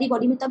 जो कि हमारी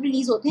बॉडी में तब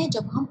रिलीज़ होते हैं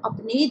जब हम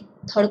अपने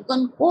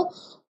धड़कन को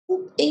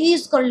खूब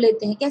तेज़ कर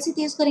लेते हैं। कैसे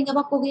तेज़ करेंगे? अब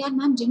आप कहोगे यार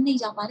मैम जिम नहीं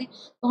जा पा रहे,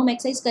 तो हम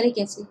एक्सरसाइज करें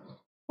कैसे?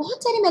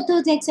 बहुत सारे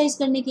मेथड्स हैं एक्सरसाइज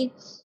करने के।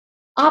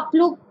 आप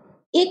लोग,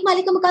 एक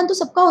माले का मकान तो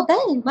सबका होता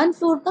है, 1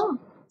 फ्लोर का।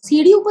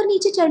 सीढ़ी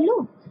ऊपर-नीचे चढ़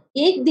लो।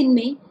 एक दिन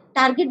में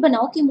टारगेट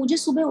बनाओ कि मुझे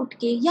सुबह उठ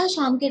के या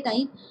शाम के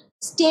टाइम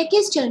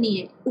स्टेयरकेस चढ़नी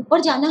है।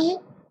 ऊपर जाना है,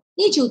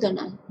 नीचे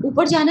उतरना है,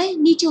 ऊपर जाना है,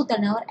 नीचे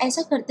उतरना है, और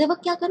ऐसा करते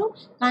वक़्त क्या करो,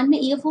 कान में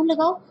ईयरफ़ोन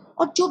लगाओ,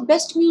 और जो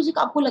बेस्ट म्यूज़िक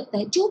आपको लगता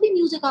है, जो भी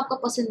म्यूज़िक आपका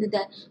पसंदीदा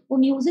है, वो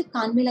म्यूज़िक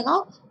कान में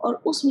लगाओ,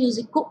 और उस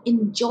म्यूज़िक को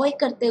एन्जॉय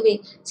करते हुए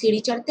सीढ़ी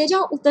चढ़ते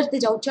जाओ, उतरते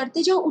जाओ,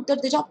 चढ़ते जाओ,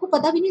 उतरते जाओ। आपको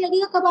पता भी नहीं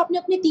लगेगा कब आपने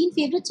अपने 3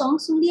 फ़ेवरेट सॉन्ग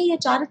सुन लिए या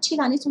 4 अच्छे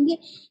गाने सुन लिए।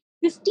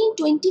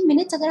 15-20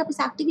 मिनट्स अगर आप इस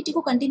एक्टिविटी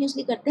को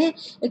कंटिन्यूअसली करते हैं,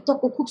 एक तो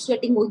आपको खूब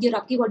स्वेटिंग होगी, और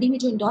आपकी बॉडी में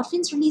जो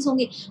एंडोर्फिन्स रिलीज़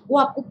होंगे, वो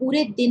आपको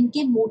पूरे दिन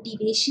के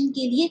मोटिवेशन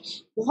के लिए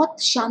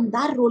बहुत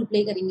शानदार रोल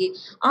प्ले करेंगे।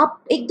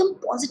 आप एकदम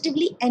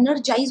पॉज़िटिवली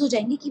एनर्जाइज़ हो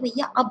जाएँगे कि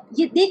भैया अब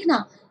ये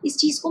देखना, इस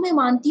चीज़ को मैं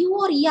मानती हूँ,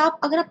 और ये आप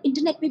अगर आप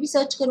इंटरनेट पे भी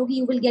सर्च करोगे,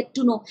 you will get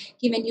to know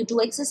कि व्हेन यू डू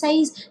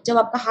एक्सरसाइज़, जब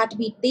आपका हार्ट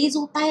बीट तेज़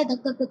होता है, धक,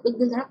 धक, धक, धक,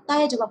 दिल धड़कता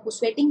है, जब आपको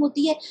स्वेटिंग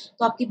होती है,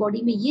 तो आपकी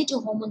बॉडी में ये जो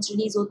हार्मोन्स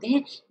रिलीज़ होते हैं,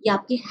 ये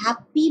आपके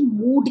हैप्पी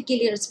मूड के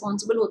लिए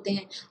रिस्पॉन्सिबल होते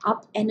हैं।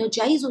 आप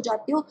एनर्जाइज़ हो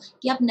जाते हो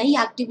कि आप नई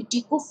एक्टिविटी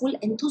को फुल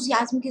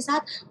एंथुसियाज़्म के साथ,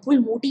 फुल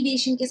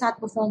मोटिवेशन के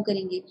साथ परफ़ॉर्म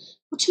करेंगे।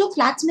 कुछ लोग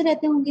फ्लैट्स में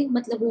रहते होंगे,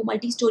 मतलब वो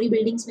मल्टी स्टोरी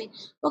बिल्डिंग्स में।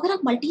 तो अगर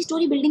आप मल्टी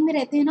स्टोरी बिल्डिंग में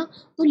रहते हैं ना,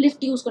 तो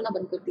लिफ्ट यूज़ करना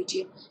बंद कर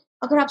दीजिए।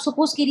 अगर आप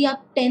सपोज़ करिए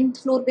आप 10th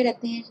फ्लोर पे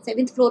रहते हैं,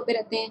 7th फ्लोर पे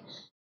रहते हैं,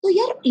 तो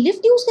यार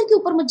लिफ्ट यूज़ करके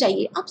ऊपर मत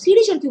जाइए, आप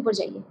सीढ़ी चढ़ के ऊपर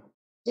जाइए।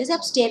 जैसे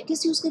आप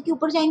स्टेयरकेस यूज़ करके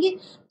ऊपर जाएँगे,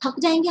 थक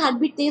जाएँगे, हार्ट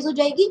बीट तेज़ हो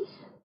जाएगी,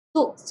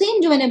 तो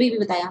सेम जो मैंने अभी भी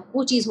बताया,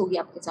 वो चीज़ होगी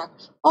आपके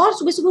साथ। और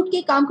सुबह-सुबह उठ के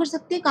एक काम कर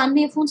सकते हैं, कान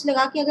में ईयरफ़ोन्स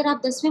लगा के, अगर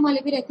आप 10वें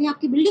माले पे रहते हैं,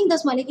 आपकी बिल्डिंग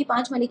 10 माले की,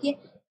 5 माले की है,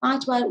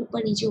 5 बार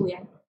ऊपर-नीचे हो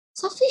आए,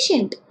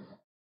 सफिशिएंट।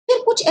 फिर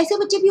कुछ ऐसे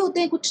बच्चे भी होते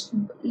हैं, कुछ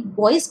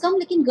बॉयज़ कम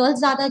लेकिन गर्ल्स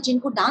ज़्यादा,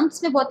 जिनको डांस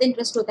में बहुत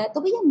इंटरेस्ट होता है,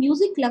 तो भैया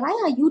म्यूज़िक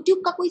लगाया,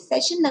 यूट्यूब का कोई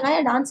सेशन लगाया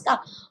डांस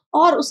का,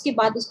 और उसके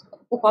बाद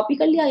उसको कॉपी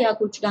कर लिया या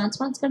कुछ डांस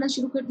वांस करना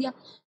शुरू कर दिया।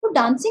 तो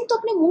डांसिंग तो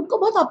अपने मूड को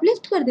बहुत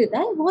अपलिफ्ट कर देता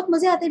है, बहुत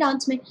मज़े आते हैं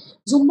डांस में।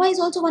 Zumba is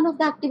also one of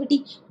the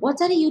activity. बहुत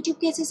सारे यूट्यूब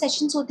के ऐसे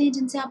सेशंस होते हैं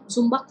जिनसे आप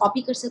ज़ुम्बा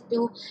कॉपी कर सकते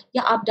हो,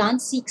 या आप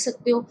डांस सीख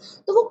सकते हो।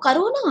 तो वो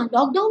करो ना,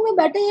 लॉकडाउन में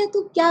बैठे हैं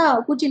तो क्या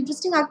कुछ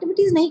इंटरेस्टिंग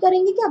एक्टिविटीज़ नहीं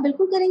करेंगे क्या?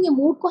 बिल्कुल करेंगे।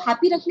 मूड को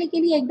हैप्पी रखने के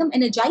लिए, एकदम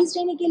एनर्जाइज़्ड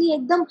रहने के लिए,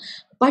 एकदम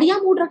बढ़िया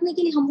मूड रखने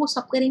के लिए हम वो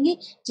सब करेंगे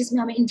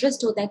जिसमें हमें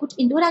इंटरेस्ट होता है। कुछ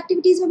इंडोर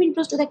एक्टिविटीज़ में भी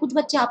इंटरेस्ट होता है। कुछ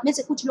बच्चे, आप में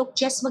से कुछ लोग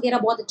चेस वगैरह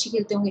बहुत अच्छी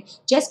खेलते होंगे।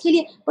 चेस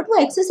खेलिए, बट वो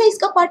एक्सरसाइज़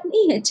का पार्ट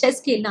नहीं है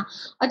चेस खेलना।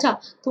 अच्छा,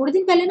 थोड़े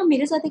दिन पहले ना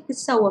मेरे साथ एक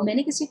किस्सा हुआ।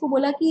 मैंने किसी को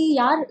बोला कि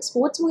यार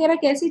स्पोर्ट्स वगैरह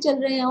कैसे चल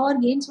रहे हैं और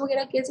गेम्स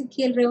वगैरह कैसे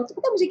खेल रहे हो? तो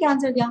पता है मुझे क्या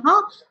आंसर दिया?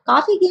 हाँ,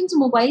 काफ़ी गेम्स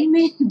मोबाइल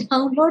में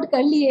डाउनलोड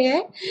कर लिए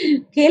हैं,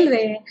 खेल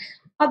रहे हैं।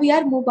 अब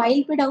यार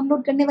मोबाइल पे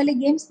डाउनलोड करने वाले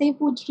गेम्स नहीं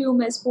पूछ रही हूँ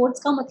मैं, स्पोर्ट्स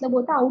का मतलब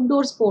होता है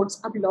आउटडोर स्पोर्ट्स।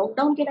 अब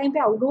लॉकडाउन के टाइम पे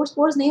आउटडोर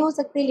स्पोर्ट्स नहीं हो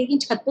सकते, लेकिन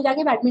छत पे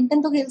जाके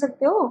बैडमिंटन तो खेल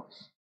सकते हो।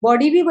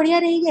 बॉडी भी बढ़िया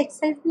रहेगी,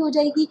 एक्सरसाइज भी हो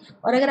जाएगी।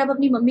 और अगर आप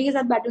अपनी मम्मी के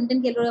साथ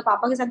बैडमिंटन खेल रहे हो या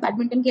पापा के साथ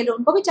बैडमिंटन खेल रहे हो,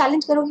 उनको भी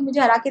चैलेंज करो कि मुझे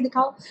हरा के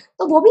दिखाओ,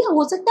 तो वो भी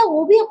हो सकता है,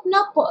 वो भी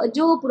अपना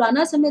जो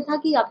पुराना समय था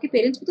कि आपके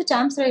पेरेंट्स भी तो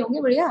चैंप्स रहे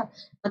होंगे बढ़िया,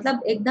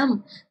 मतलब एकदम,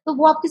 तो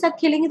वो आपके साथ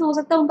खेलेंगे तो हो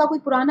सकता है उनका कोई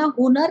पुराना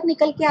हुनर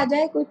निकल के आ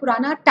जाए, कोई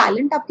पुराना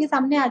टैलेंट आपके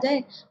सामने आ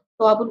जाए,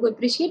 तो आप उनको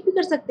अप्रिशिएट भी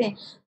कर सकते हैं।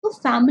 तो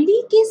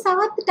फैमिली के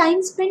साथ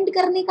टाइम स्पेंड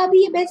करने का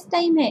भी ये बेस्ट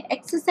टाइम है,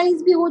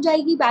 एक्सरसाइज भी हो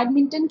जाएगी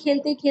बैडमिंटन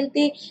खेलते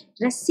खेलते,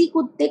 रस्सी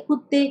कूदते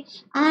कूदते,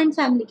 एंड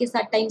फैमिली के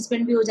साथ टाइम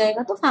स्पेंड भी हो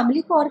जाएगा। तो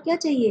फैमिली को और क्या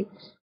चाहिए।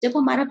 जब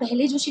हमारा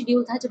पहले जो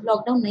शेड्यूल था, जब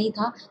लॉकडाउन नहीं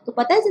था, तो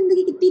पता है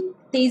जिंदगी कितनी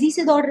तेजी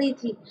से दौड़ रही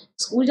थी।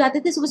 स्कूल जाते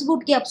थे सुबह सुबह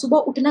उठ के, अब सुबह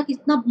उठना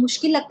कितना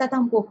मुश्किल लगता था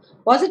हमको।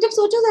 पॉजिटिव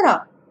सोचो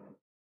जरा,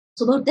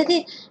 सुबह उठते थे,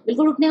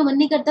 बिल्कुल उठने का मन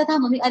नहीं करता था,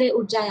 मम्मी अरे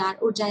उठ जा यार,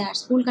 उठ जा यार,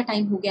 स्कूल का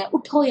टाइम हो गया है,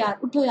 उठो यार,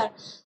 उठो यार।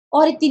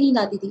 और इतनी नींद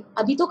आती थी।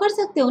 अभी तो कर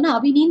सकते हो ना,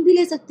 अभी नींद भी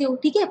ले सकते हो,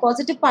 ठीक है,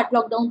 पॉजिटिव पार्ट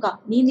लॉकडाउन का,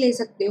 नींद ले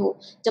सकते हो।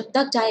 जब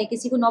तक चाहे,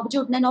 किसी को 9 बजे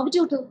उठना है 9 बजे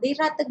उठो, देर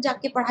रात तक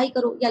जाके पढ़ाई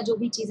करो या जो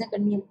भी चीजें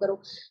करनी है वो करो।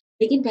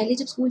 लेकिन पहले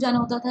जब स्कूल जाना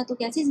होता था तो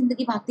कैसी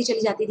जिंदगी भागती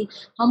चली जाती थी।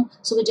 हम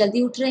सुबह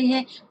जल्दी उठ रहे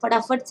हैं,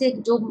 फटाफट से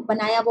जो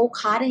बनाया वो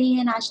खा रहे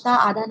हैं नाश्ता,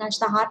 आधा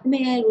नाश्ता हाथ में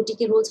है, रोटी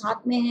के रोल्स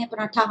हाथ में है,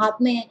 पराठा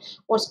हाथ में है,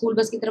 और स्कूल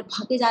बस की तरफ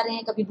भागे जा रहे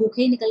हैं। कभी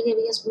भूखे ही निकल गए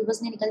भैया, स्कूल बस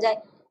नहीं निकल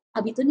जाए।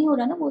 अभी तो नहीं हो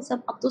रहा ना वो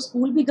सब, अब तो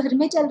स्कूल भी घर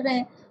में चल रहे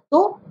हैं।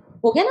 तो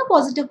हो गया ना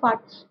पॉजिटिव पार्ट।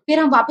 फिर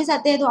हम वापस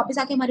आते हैं, तो वापस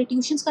आके हमारे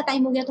ट्यूशंस का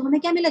टाइम हो गया, तो हमें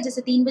क्या मिला,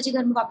 जैसे 3 बजे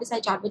घर में वापस आए,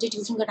 4 बजे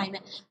ट्यूशन का टाइम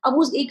है। अब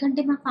उस 1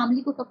 घंटे में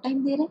फैमिली को कब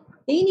टाइम दे रहे हैं,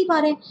 दे ही नहीं पा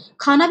रहे हैं।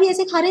 खाना भी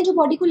ऐसे खा रहे हैं जो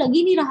बॉडी को लग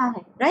ही नहीं रहा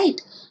है,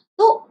 राइट।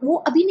 तो वो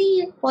अभी नहीं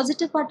है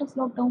पॉजिटिव पार्ट ऑफ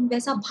लॉकडाउन,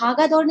 वैसा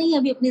भागा दौड़ नहीं है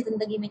अभी अपनी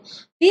जिंदगी में।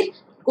 फिर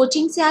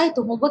कोचिंग से आए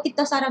तो होमवर्क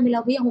इतना सारा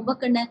मिला, भैया होमवर्क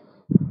करना है,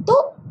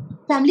 तो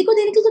फैमिली को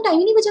देने के लिए तो टाइम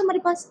ही नहीं बचा हमारे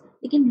पास।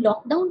 लेकिन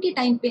लॉकडाउन के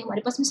टाइम पे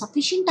हमारे पास में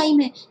सफिशिएंट टाइम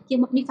है कि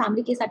हम अपनी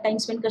फैमिली के साथ टाइम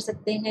स्पेंड कर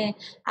सकते हैं,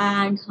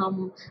 एंड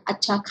हम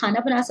अच्छा खाना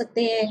बना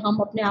सकते हैं। हम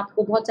अपने आप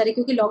को बहुत सारे,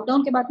 क्योंकि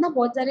लॉकडाउन के बाद ना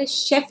बहुत सारे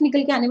शेफ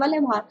निकल के आने वाले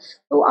हैं बाहर,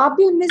 तो आप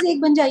भी उनमें से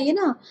एक बन जाइए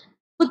ना।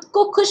 खुद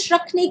को खुश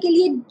रखने के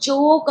लिए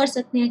जो कर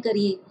सकते हैं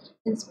करिए।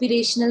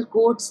 इंस्पिरेशनल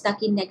कोट्स,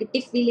 ताकि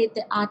नेगेटिव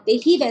फील आते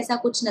ही वैसा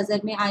कुछ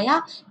नजर में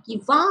आया कि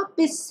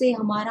वापस से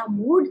हमारा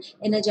मूड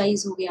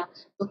एनर्जाइज हो गया।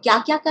 तो क्या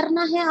क्या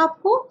करना है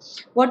आपको,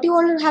 what you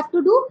all have to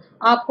do,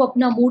 आपको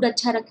अपना मूड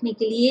अच्छा रखने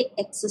के लिए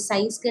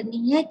एक्सरसाइज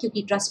करनी है,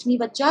 क्योंकि trust me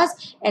बच्चास,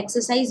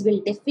 exercise will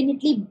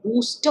definitely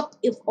boost up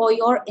if और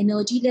your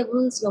energy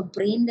levels, your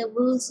brain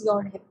levels,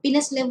 your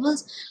happiness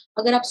levels.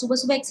 अगर आप सुबह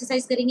सुबह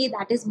एक्सरसाइज करेंगे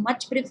दैट इज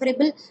मच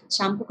प्रेफरेबल।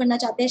 शाम को करना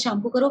चाहते हैं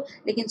शाम को करो,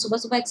 लेकिन सुबह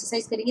सुबह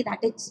एक्सरसाइज करेंगे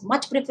दैट इज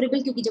मच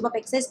प्रेफरेबल, क्योंकि जब आप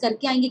एक्सरसाइज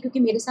करके आएंगे, क्योंकि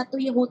मेरे साथ तो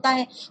ये होता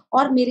है,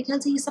 और मेरे ख्याल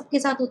से ये सबके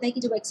साथ होता है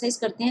कि जब एक्सरसाइज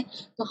करते हैं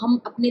तो हम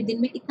अपने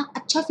दिन में इतना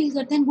अच्छा फील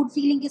करते हैं, गुड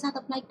फीलिंग के साथ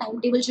अपना एक टाइम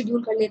टेबल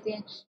शेड्यूल कर लेते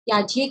हैं कि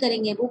आज ये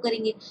करेंगे वो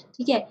करेंगे,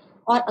 ठीक है।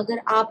 और अगर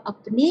आप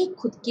अपने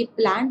खुद के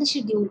प्लान्ड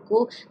शेड्यूल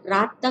को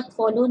रात तक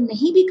फॉलो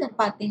नहीं भी कर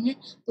पाते हैं,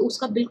 तो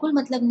उसका बिल्कुल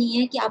मतलब नहीं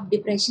है कि आप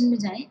डिप्रेशन में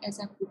जाएं,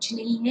 ऐसा कुछ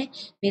नहीं है।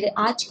 मेरे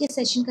आज के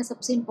सेशन का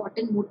सबसे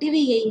इम्पोर्टेंट मोटिव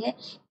ही यही है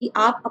कि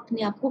आप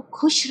अपने आप को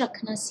खुश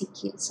रखना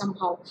सीखिए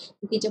समहाउ,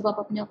 क्योंकि जब आप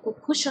अपने आप को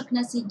खुश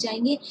रखना सीख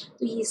जाएंगे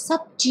तो ये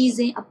सब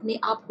चीज़ें अपने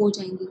आप हो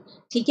जाएंगी,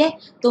 ठीक है।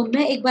 तो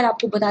मैं एक बार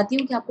आपको बताती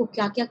हूँ कि आपको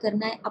क्या क्या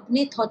करना है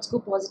अपने थॉट्स को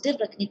पॉजिटिव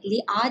रखने के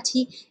लिए। आज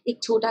ही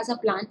एक छोटा सा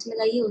प्लांट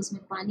लगाइए,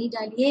 उसमें पानी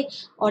डालिए,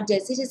 और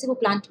जैसे जैसे वो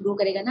प्लांट ग्रो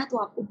करेगा ना तो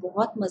आपको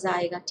बहुत मजा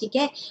आएगा, ठीक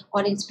है।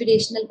 और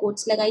इंस्पिरेशनल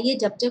कोट्स लगाइए,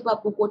 जब जब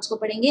आप वो कोट्स को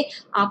पढ़ेंगे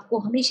आपको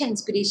हमेशा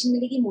इंस्पिरेशन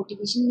मिलेगी,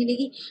 मोटिवेशन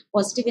मिलेगी,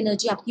 पॉजिटिव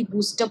एनर्जी आपकी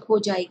बूस्टअप हो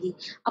जाएगी।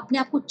 अपने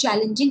आप को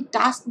चैलेंजिंग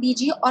टास्क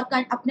दीजिए, और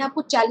अपने आप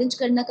को चैलेंज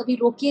करना कभी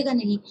रोकिएगा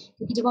नहीं,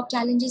 क्योंकि जब आप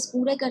चैलेंजेस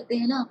पूरे करते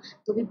हैं ना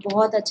तो भी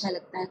बहुत अच्छा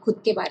लगता है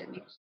खुद के बारे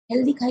में।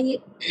 हेल्दी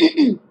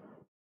खाइए,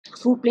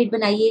 फ्रूट प्लेट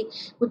बनाइए,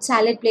 कुछ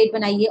सैलेड प्लेट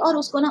बनाइए, और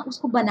उसको ना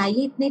उसको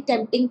बनाइए इतने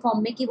टेम्पटिंग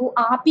फॉर्म में कि वो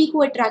आप ही को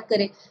अट्रैक्ट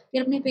करे।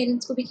 फिर अपने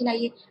पेरेंट्स को भी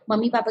खिलाइए,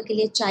 मम्मी पापा के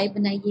लिए चाय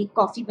बनाइए,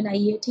 कॉफ़ी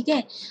बनाइए, ठीक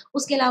है।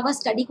 उसके अलावा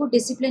स्टडी को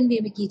डिसिप्लिन वे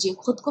में कीजिए,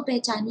 खुद को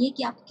पहचानिए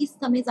कि आप किस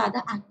समय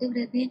ज़्यादा एक्टिव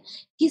रहते हैं,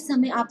 किस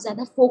समय आप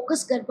ज़्यादा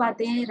फोकस कर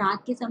पाते हैं,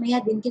 रात के समय या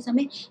दिन के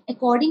समय।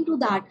 अकॉर्डिंग टू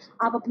दैट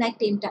आप अपना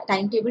एक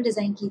टाइम टेबल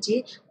डिज़ाइन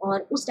कीजिए,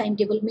 और उस टाइम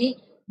टेबल में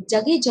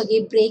जगह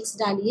जगह ब्रेक्स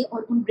डालिए,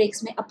 और उन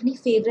ब्रेक्स में अपनी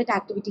फेवरेट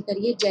एक्टिविटी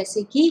करिए,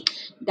 जैसे कि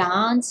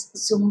डांस,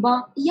 जुम्बा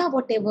या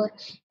व्हाटएवर।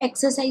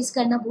 एक्सरसाइज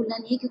करना भूलना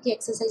नहीं है, क्योंकि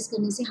एक्सरसाइज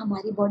करने से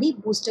हमारी बॉडी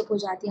बूस्टअप हो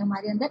जाती है,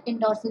 हमारे अंदर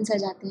एंडोर्फिन्स आ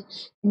जाते हैं।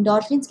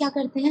 एंडोर्फिन्स क्या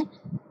करते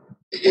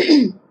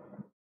हैं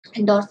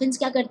एंडोर्फिन्स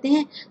क्या करते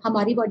हैं,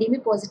 हमारी बॉडी में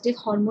पॉजिटिव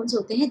हार्मोन्स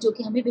होते हैं जो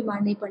कि हमें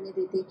बीमार नहीं पड़ने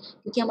देते,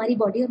 क्योंकि हमारी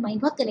बॉडी और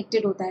माइंड बहुत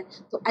कनेक्टेड होता है।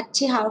 तो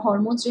अच्छे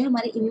हार्मोन्स जो है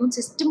हमारे इम्यून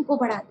सिस्टम को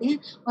बढ़ाते हैं,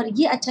 और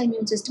ये अच्छा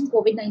इम्यून सिस्टम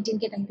कोविड-19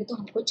 के टाइम पे तो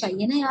हमको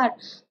चाहिए ना यार।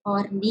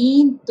 और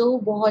नींद तो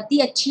बहुत ही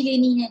अच्छी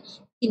लेनी है,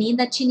 कि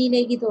नींद अच्छी नहीं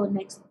लेगी तो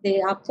नेक्स्ट डे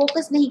आप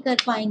फोकस नहीं कर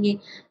पाएंगे।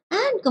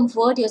 And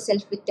comfort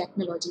yourself with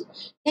technology.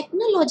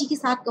 Technology के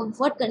साथ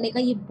कंफर्ट करने का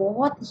ये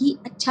बहुत ही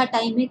अच्छा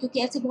टाइम है, क्योंकि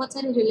ऐसे बहुत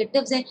सारे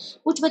रिलेटिव्स हैं,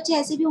 कुछ बच्चे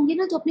ऐसे भी होंगे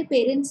ना जो अपने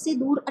पेरेंट्स से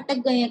दूर अटक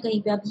गए हैं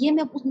कहीं पे। अब ये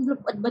मैं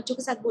उन बच्चों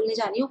के साथ बोलने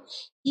जा रही हूँ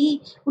कि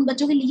उन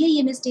बच्चों के लिए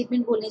ये मैं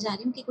स्टेटमेंट बोलने जा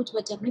रही हूँ कि कुछ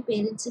बच्चे अपने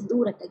पेरेंट्स से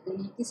दूर अटक गए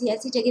हैं, किसी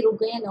ऐसी जगह रुक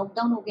गए हैं,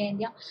 लॉकडाउन हो गया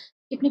इंडिया,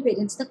 कि अपने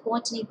पेरेंट्स तक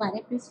पहुंच नहीं पा रहे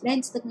हैं, अपने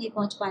फ्रेंड्स तक नहीं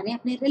पहुंच पा रहे हैं,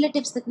 अपने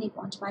रिलेटिव्स तक नहीं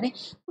पहुंच पा रहे हैं,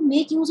 तो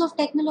make use of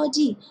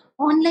technology,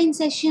 online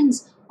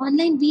sessions,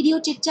 online video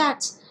chit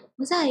chats,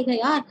 मजा आएगा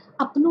यार।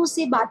 अपनों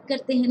से बात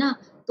करते हैं ना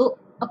तो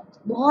अब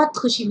बहुत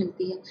खुशी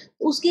मिलती है।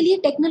 तो उसके लिए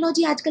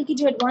टेक्नोलॉजी आजकल की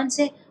जो एडवांस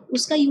है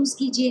उसका यूज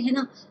कीजिए, है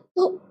ना।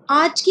 तो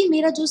आज की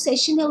मेरा जो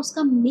सेशन है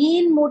उसका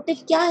मेन मोटिव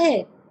क्या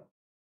है?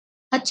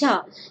 अच्छा,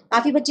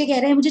 काफ़ी बच्चे कह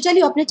रहे हैं मुझे,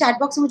 चलिए अपने चैट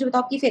बॉक्स में मुझे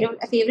बताओ आपकी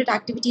फेवरेट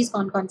एक्टिविटीज़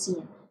कौन-कौन सी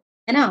हैं,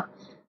 है ना?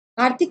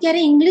 कार्तिक कह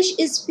रहे हैं English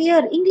is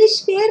fair,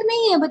 English fair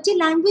नहीं है बच्चे,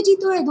 लैंग्वेज ही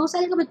तो है, 2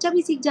 साल का बच्चा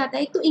भी सीख जाता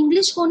है। एक तो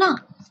इंग्लिश को ना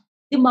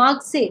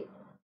दिमाग से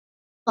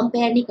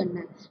कंपेयर नहीं करना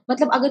है।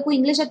 मतलब अगर कोई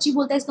इंग्लिश अच्छी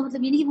बोलता है इसका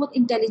मतलब ये नहीं कि बहुत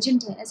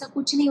इंटेलिजेंट है, ऐसा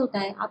कुछ नहीं होता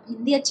है। आप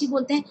हिंदी अच्छी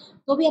बोलते हैं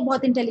तो भी आप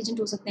बहुत इंटेलिजेंट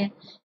हो सकते हैं।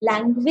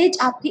 लैंग्वेज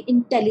आपकी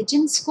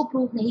इंटेलिजेंस को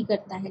प्रूव नहीं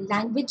करता है।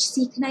 लैंग्वेज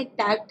सीखना एक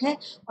टैक्ट है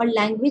और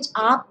लैंग्वेज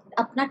आप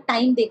अपना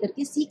टाइम दे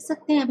करके सीख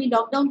सकते हैं। अभी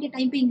लॉकडाउन के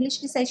टाइम पे इंग्लिश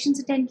के सेशंस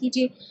अटेंड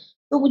कीजिए।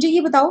 तो मुझे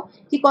ये बताओ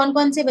कि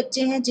कौन-कौन से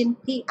बच्चे हैं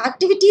जिनकी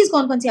एक्टिविटीज़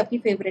कौन-कौन सी आपकी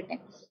फेवरेट है?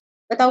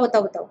 बताओ,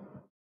 बताओ, बताओ।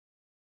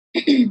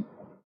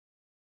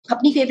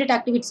 अपनी फेवरेट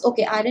एक्टिविटीज़,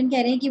 ओके, आर्यन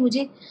कह रहे हैं कि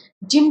मुझे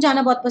जिम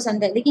जाना बहुत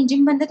पसंद है, लेकिन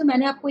जिम बंद है तो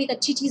मैंने आपको एक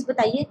अच्छी चीज़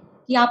बताई है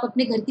कि आप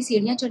अपने घर की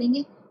सीढ़ियाँ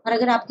चढ़ेंगे और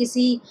अगर आप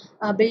किसी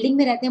बिल्डिंग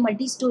में रहते हैं,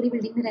 मल्टी स्टोरी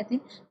बिल्डिंग में रहते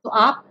हैं, तो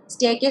आप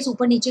स्टेयरकेस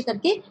ऊपर-नीचे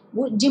करके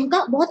वो जिम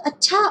का बहुत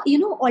अच्छा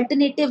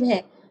अल्टरनेटिव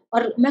है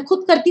और मैं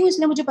खुद करती हूँ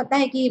इसलिए मुझे पता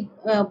है कि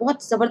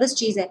बहुत ज़बरदस्त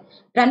चीज़ है।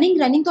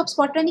 रनिंग रनिंग तो आप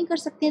स्पॉट रनिंग कर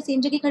सकते हैं,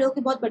 सेम जगह खड़े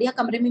होके बहुत बढ़िया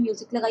कमरे में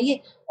म्यूज़िक लगाइए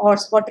और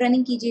स्पॉट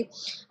रनिंग कीजिए।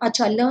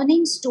 अच्छा,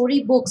 learning story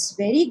books,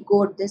 very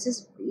good, this is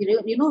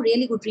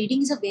really good,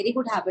 reading is a very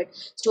good habit.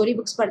 Story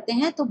books पढ़ते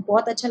हैं तो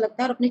बहुत अच्छा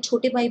लगता है और अपने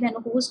छोटे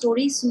भाई-बहनों को वो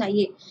स्टोरीज़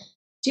सुनाइए।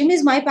 जिम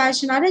इज़ माय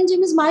पैशन, अरे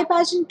gym is my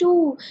passion to,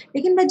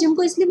 लेकिन मैं जिम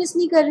को इसलिए मिस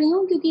नहीं कर रही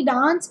हूँ क्योंकि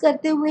डांस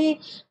करते हुए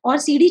और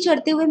सीढ़ी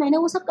चढ़ते हुए मैंने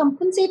वो सब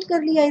कंपनसेट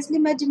कर लिया है, इसलिए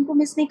मैं जिम को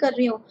मिस नहीं कर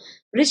रही हूँ।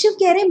 ऋषभ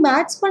कह रहे हैं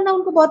मैथ्स पढ़ना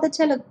उनको बहुत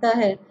अच्छा लगता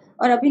है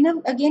और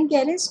अभिनव अगेन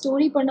कह रहे हैं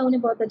स्टोरी पढ़ना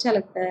उन्हें बहुत अच्छा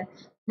लगता है।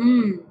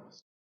 हुँ।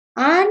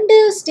 And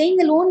staying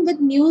alone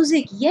with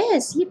music,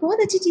 yes, ये बहुत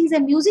अच्छी चीज़ है।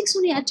 म्यूजिक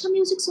सुनिए, अच्छा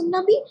म्यूजिक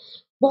सुनना भी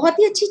बहुत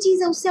ही अच्छी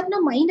चीज़ है, उससे अपना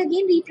माइंड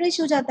अगेन रिफ्रेश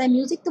हो जाता है।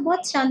 म्यूजिक तो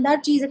बहुत शानदार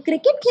चीज़ है।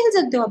 क्रिकेट खेल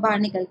सकते हो आप बाहर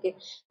निकल के।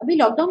 अभी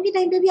लॉकडाउन के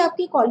टाइम पे भी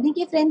आपके कॉलोनी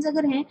के फ्रेंड्स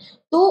अगर हैं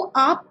तो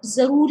आप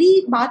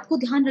ज़रूरी बात को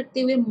ध्यान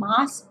रखते हुए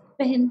मास्क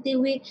पहनते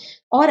हुए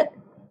और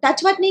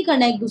टच वच नहीं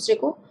करना एक दूसरे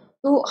को।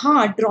 तो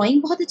हाँ,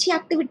 ड्राइंग बहुत अच्छी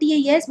एक्टिविटी है।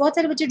 यस, बहुत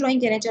सारे बच्चे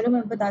ड्राइंग कह रहे हैं, चलो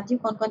मैं बताती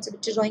हूँ कौन कौन से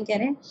बच्चे ड्राइंग कह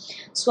रहे हैं।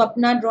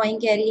 स्वप्ना ड्राइंग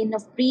कह रही है,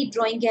 नवप्रीत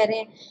ड्राइंग कह रहे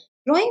हैं।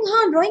 ड्राइंग,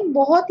 हाँ, ड्राइंग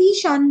बहुत ही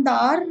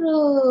शानदार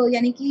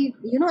यानी कि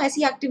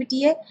ऐसी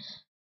एक्टिविटी है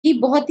कि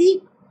बहुत ही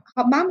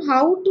ma'am,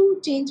 how to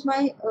change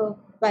my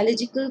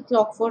biological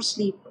clock for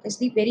sleep,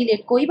 sleep very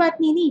late, कोई बात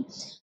नहीं, नहीं,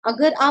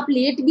 अगर आप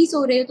लेट भी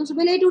सो रहे हो तो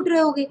सुबह लेट उठ रहे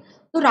होगे,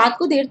 तो रात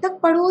को देर तक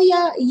पढ़ो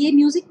या ये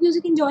म्यूजिक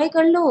म्यूजिक एंजॉय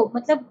कर लो,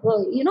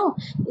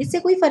 मतलब इससे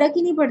कोई फर्क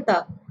ही नहीं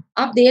पड़ता।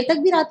 आप देर तक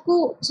भी रात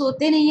को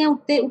सोते नहीं है,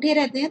 उठते उठे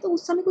रहते हैं, तो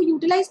उस समय को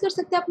यूटिलाइज कर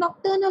सकते हैं, आप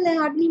नॉकटर्नल है,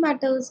 हार्डली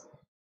मैटर्स,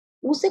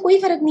 उससे कोई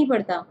फर्क नहीं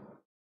पड़ता।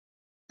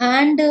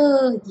 एंड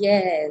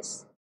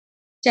यस,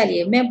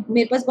 चलिए, मैं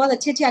मेरे पास बहुत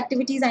अच्छी-अच्छी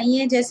एक्टिविटीज़ आई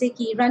हैं जैसे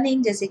कि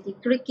रनिंग, जैसे कि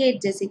क्रिकेट,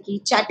 जैसे कि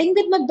chatting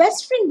with my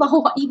best friend,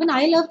 wow! Even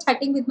I love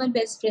chatting with my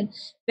best friend.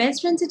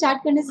 Best friend से चैट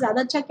करने से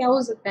ज़्यादा अच्छा क्या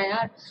हो सकता है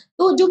यार।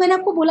 तो जो मैंने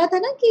आपको बोला था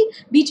ना कि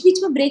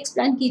बीच-बीच में ब्रेक्स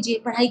प्लान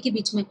कीजिए पढ़ाई के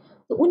बीच में,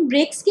 तो उन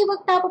ब्रेक्स के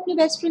वक़्त आप अपने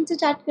बेस्ट फ्रेंड से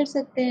चैट कर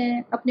सकते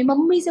हैं, अपने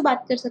मम्मी से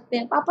बात कर सकते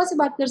हैं, पापा से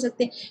बात कर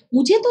सकते हैं।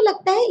 मुझे तो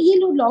लगता है ये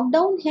जो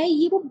लॉकडाउन है,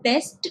 ये वो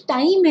बेस्ट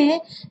टाइम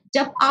है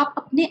जब आप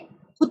अपने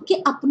खुद के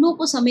अपनों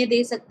को समय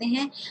दे सकते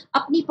हैं,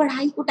 अपनी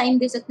पढ़ाई को टाइम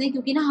दे सकते हैं,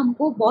 क्योंकि ना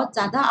हमको बहुत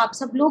ज़्यादा, आप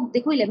सब लोग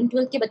देखो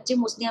 11th-12th के बच्चे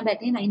मोस्टली यहाँ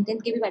बैठे हैं,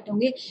 9th-10th के भी बैठे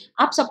होंगे।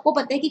 आप सबको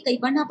पता है कि कई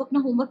बार ना आप अपना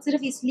होमवर्क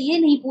सिर्फ़ इसलिए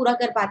नहीं पूरा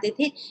कर पाते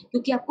थे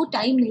क्योंकि आपको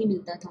टाइम नहीं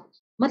मिलता था।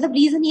 मतलब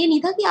रीज़न ये नहीं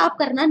था कि आप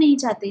करना नहीं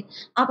चाहते।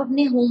 आप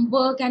अपने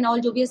होमवर्क एंड ऑल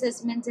जो भी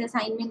असेसमेंट्स हैं,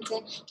 असाइनमेंट्स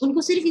हैं,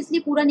 उनको सिर्फ़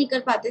इसलिए पूरा नहीं कर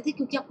पाते थे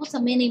क्योंकि आपको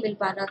समय नहीं मिल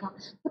पा रहा था।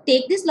 तो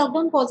take this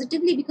lockdown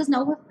positively because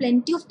now you have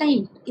plenty of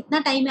time. कितना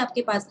टाइम है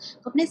आपके पास?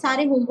 तो अपने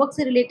सारे होमवर्क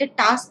से रिलेटेड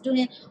टास्क जो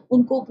हैं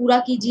उनको पूरा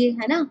कीजिए,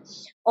 है ना?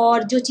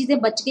 और जो चीज़ें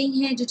बच गई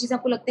हैं, जो चीज़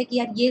आपको लगता है कि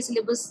यार ये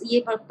सिलेबस,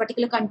 ये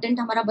पर्टिकुलर कंटेंट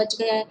हमारा बच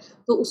गया है,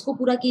 तो उसको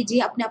पूरा कीजिए,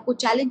 अपने आप को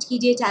चैलेंज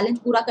कीजिए, चैलेंज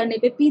पूरा करने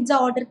पे पिज़्ज़ा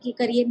ऑर्डर की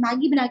करिए,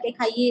 मैगी बना के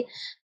खाइए,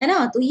 है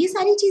ना? तो ये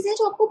सारी चीज़ें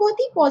जो आपको बहुत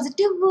ही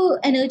पॉज़िटिव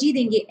एनर्जी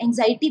देंगे,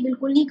 एंग्ज़ायटी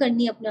बिल्कुल नहीं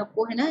करनी अपने आप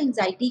को, है ना?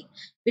 एंग्ज़ायटी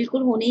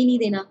बिल्कुल होने ही नहीं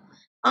देना।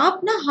 आप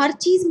ना हर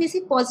चीज़ में से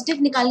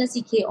पॉज़िटिव निकालना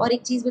सीखिए और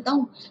एक चीज़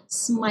बताऊँ,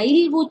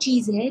 स्माइल वो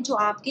चीज़ है जो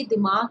आपके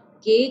दिमाग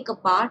के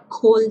कपाट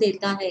खोल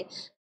देता है।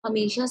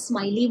 हमेशा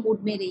स्माइली मूड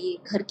में रहिए,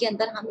 घर के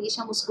अंदर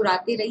हमेशा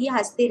मुस्कुराते रहिए,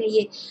 हँसते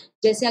रहिए।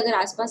 जैसे अगर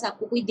आस-पास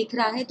आपको कोई दिख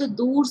रहा है तो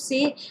दूर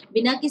से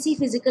बिना किसी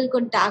फिज़िकल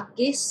कॉन्टैक्ट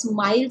के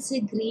स्माइल से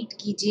ग्रीट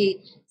कीजिए।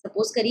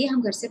 सपोज़ करिए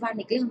हम घर से बाहर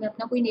निकले, हमें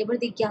अपना कोई नेबर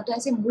दिख गया तो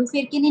ऐसे मुँह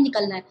फेर के नहीं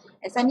निकलना है।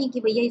 ऐसा नहीं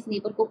कि भैया इस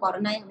नेबर को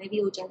कोरोना है, हमें भी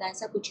हो जाएगा,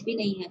 ऐसा कुछ भी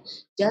नहीं है।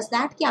 जस्ट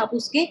दैट कि आप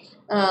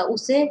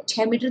उससे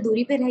 6 मीटर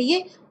दूरी पे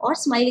रहिए और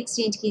स्माइल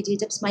एक्सचेंज कीजिए।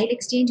 जब स्माइल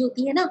एक्सचेंज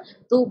होती है ना,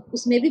 तो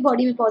उसमें भी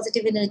बॉडी में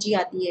पॉज़िटिव एनर्जी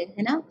आती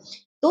है ना?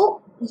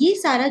 तो ये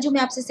सारा जो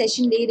मैं आपसे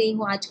सेशन ले रही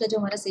हूँ, आज का जो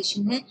हमारा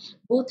सेशन है,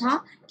 वो था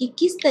कि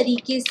किस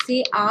तरीके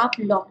से आप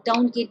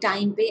लॉकडाउन के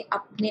टाइम पे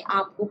अपने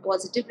आप को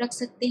पॉजिटिव रख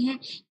सकते हैं,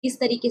 किस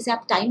तरीके से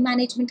आप टाइम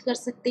मैनेजमेंट कर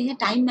सकते हैं।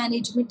 टाइम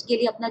मैनेजमेंट के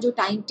लिए अपना जो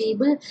टाइम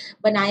टेबल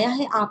बनाया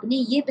है आपने,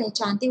 ये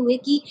पहचानते हुए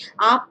कि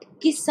आप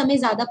किस समय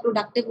ज़्यादा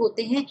प्रोडक्टिव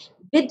होते हैं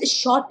with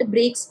short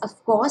breaks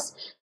of course,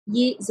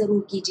 ये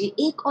ज़रूर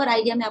कीजिए। एक और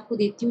आइडिया मैं आपको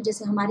देती हूँ,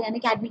 जैसे हमारे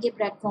अनअकैडमी के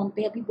प्लेटफॉर्म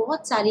पे अभी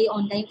बहुत सारे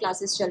ऑनलाइन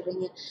क्लासेस चल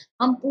रही हैं।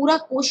 हम पूरा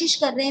कोशिश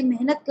कर रहे हैं,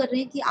 मेहनत कर रहे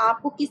हैं कि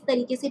आपको किस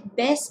तरीके से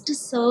बेस्ट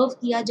सर्व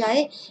किया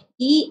जाए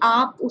कि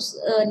आप उस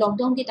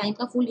लॉकडाउन के टाइम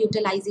का फुल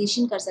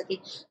यूटिलाइजेशन कर सकें।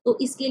 तो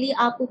इसके लिए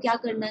आपको क्या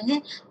करना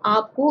है,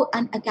 आपको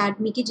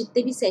अनअकैडमी के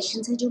जितने भी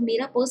सेशंस हैं, जो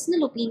मेरा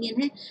पर्सनल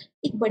ओपिनियन है,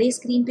 एक बड़े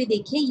स्क्रीन पे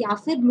देखिए या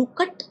फिर ब्लू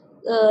कट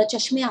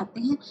चश्मे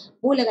आते हैं,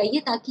 वो लगाइए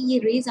ताकि ये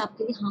रेज़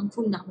आपके लिए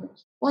हार्मफुल ना हो।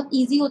 बहुत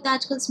ईज़ी होता है,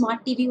 आजकल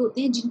स्मार्ट टीवी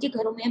होते हैं, जिनके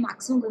घरों में है,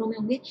 मैक्सिमम घरों में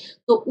होंगे,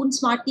 तो उन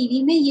स्मार्ट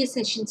टीवी में ये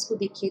सेशंस को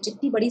देखिए।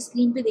 जितनी बड़ी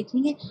स्क्रीन पे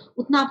देखेंगे,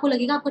 उतना आपको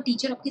लगेगा आपका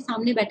टीचर आपके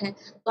सामने बैठा है,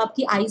 तो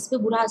आपकी आईज़ पे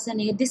बुरा असर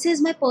नहीं है। This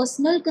is my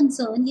personal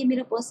concern, ये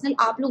मेरा पर्सनल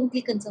आप लोगों के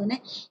लिए कंसर्न है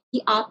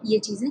कि आप ये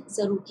चीज़ें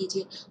ज़रूर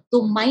कीजिए।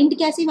 तो माइंड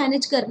कैसे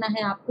मैनेज करना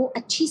है आपको,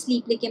 अच्छी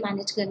स्लीप लेके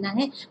मैनेज करना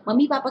है,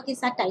 मम्मी-पापा के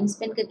साथ टाइम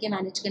स्पेंड करके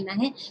मैनेज करना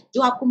है,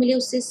 जो आपको मिले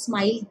उससे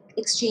स्माइल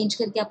एक्सचेंज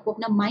करके आपको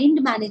अपना माइंड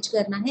मैनेज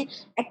करना है,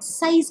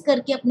 एक्सरसाइज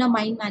करके अपना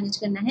माइंड मैनेज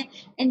करना है,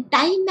 एंड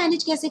टाइम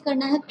मैनेज कैसे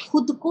करना है,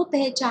 खुद को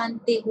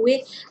पहचानते हुए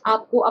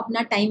आपको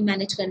अपना टाइम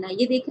मैनेज करना है।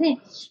 ये देख रहे हैं,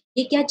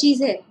 ये क्या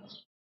चीज़ है?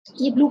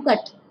 ये ब्लू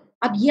कट।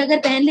 अब ये अगर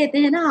पहन लेते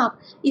हैं ना आप,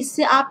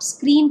 इससे आप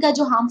स्क्रीन का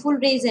जो हार्मफुल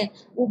रेज़ हैं,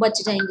 वो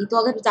बच जाएँगी। तो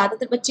अगर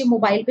ज़्यादातर बच्चे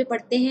मोबाइल पे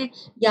पढ़ते हैं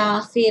या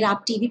फिर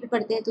आप टीवी पे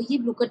पढ़ते हैं, तो ये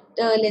ब्लू कट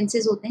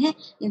लेंसेज़ होते हैं,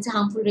 इनसे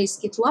हार्मफुल रेज़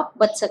के थ्रू आप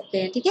बच सकते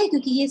हैं, ठीक है?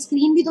 क्योंकि ये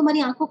स्क्रीन भी तो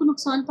हमारी आँखों को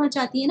नुकसान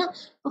पहुँचाती है ना,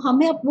 तो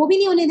हमें अब वो भी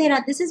नहीं होने दे रहा।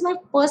 This is my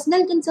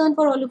personal concern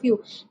for all of you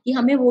कि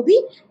हमें वो भी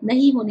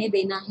नहीं होने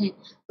देना है।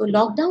 तो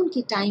लॉकडाउन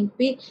के टाइम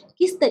पे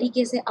किस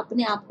तरीके से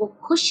अपने आप को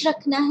खुश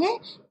रखना है,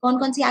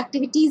 कौन-कौन सी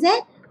एक्टिविटीज़ है,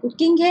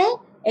 कुकिंग है,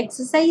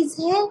 एक्सरसाइज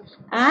है,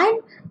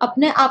 एंड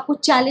अपने आप को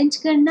चैलेंज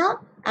करना,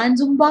 एंड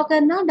जुम्बा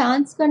करना,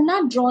 डांस करना,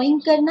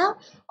 ड्राइंग करना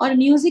और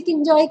म्यूजिक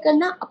एंजॉय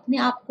करना, अपने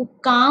आप को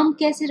काम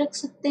कैसे रख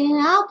सकते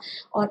हैं आप,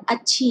 और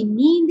अच्छी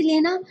नींद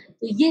लेना।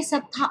 तो ये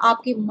सब था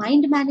आपके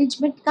माइंड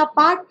मैनेजमेंट का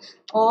पार्ट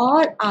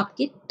और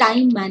आपके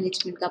टाइम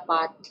मैनेजमेंट का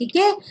पार्ट, ठीक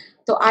है?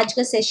 तो आज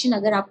का सेशन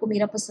अगर आपको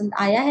मेरा पसंद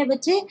आया है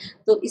बच्चे,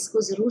 तो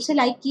इसको ज़रूर से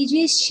लाइक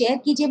कीजिए, शेयर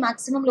कीजिए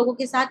मैक्सिमम लोगों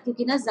के साथ,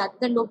 क्योंकि ना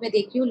ज़्यादातर लोग मैं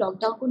देख रही हूँ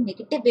लॉकडाउन को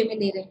नेगेटिव वे में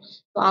ले रहे हैं।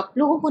 तो आप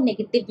लोगों को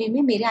नेगेटिव वे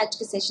में मेरे आज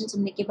के सेशन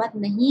सुनने के बाद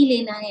नहीं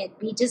लेना है।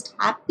 Be just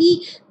happy,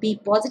 B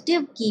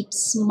positive, keep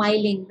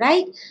smiling,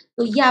 right?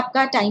 तो ये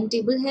आपका टाइम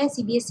टेबल है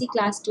सीबीएसई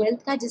क्लास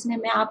 12th का, जिसमें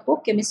मैं आपको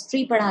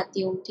केमिस्ट्री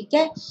पढ़ाती हूँ, ठीक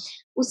है?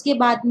 उसके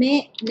बाद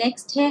में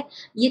नेक्स्ट है,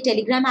 ये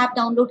टेलीग्राम ऐप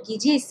डाउनलोड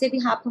कीजिए, इससे भी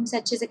आप हमसे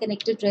अच्छे से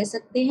कनेक्टेड रह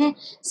सकते हैं।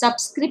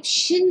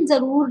 सब्सक्रिप्शन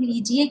ज़रूर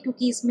लीजिए,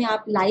 क्योंकि इसमें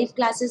आप लाइव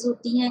क्लासेस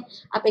होती हैं,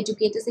 आप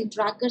एजुकेटर से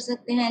इंटरैक्ट कर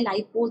सकते हैं,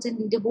 live poles and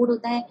leader board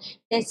होता है,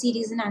 टेस्ट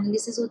सीरीज एंड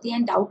एनालिसिस होती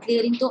है, डाउट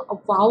क्लियरिंग तो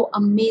वाओ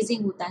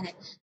अमेजिंग होता है,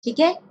 ठीक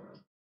है?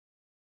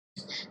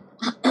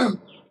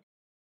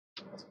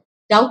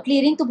 डाउट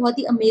क्लियरिंग तो बहुत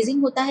ही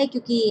अमेजिंग होता है,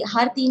 क्योंकि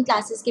हर 3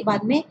 क्लासेस के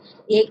बाद में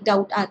एक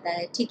डाउट आता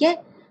है, ठीक है?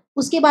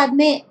 उसके बाद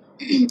में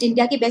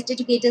इंडिया के बेस्ट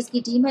एजुकेटर्स की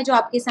टीम है जो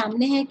आपके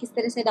सामने है, किस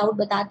तरह से डाउट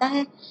बताता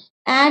है,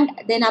 एंड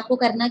देन आपको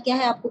करना क्या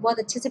है, आपको बहुत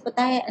अच्छे से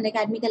पता है,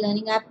 अनअकैडमी का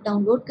लर्निंग ऐप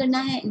डाउनलोड करना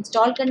है,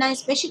 इंस्टॉल करना है।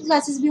 स्पेशल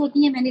क्लासेस भी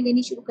होती हैं, मैंने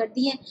लेनी शुरू कर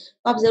दी हैं,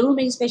 तो आप ज़रूर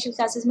मेरी स्पेशल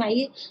क्लासेस में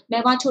आइए।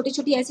 मैं वहाँ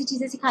छोटी-छोटी ऐसी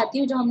चीज़ें सिखाती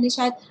हूँ जो हमने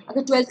शायद,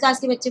 अगर 12th क्लास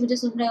के बच्चे मुझे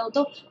सुन रहे हो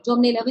तो, जो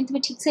हमने 11th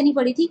में ठीक से नहीं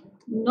पढ़ी थी,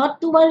 not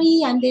to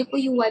worry, I am there for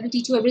you, I will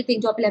teach you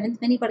everything. जो आप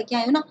 11th में नहीं पढ़ के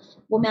आए हो ना,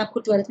 वो मैं आपको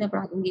 12th में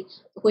पढ़ा दूँगी,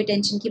 तो कोई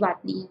टेंशन की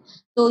बात नहीं है।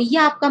 तो ये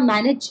आपका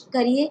मैनेज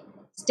करिए।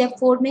 स्टेप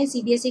 4 में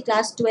सीबीएसई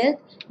क्लास 12,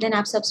 देन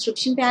आप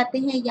सब्सक्रिप्शन पे आते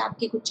हैं। ये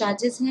आपके कुछ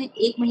चार्जेस हैं,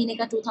 1 महीने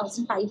का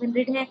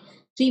 2500 है,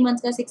 3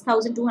 मंथ्स का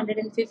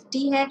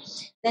 6250 है,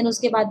 देन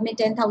उसके बाद में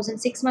 10,000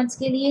 6 मंथ्स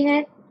के लिए है,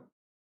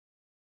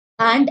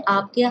 एंड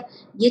आपके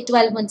ये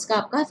 12 मंथ्स का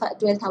आपका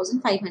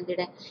 12,500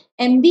 है।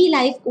 एमबी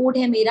लाइव कोड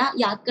है मेरा,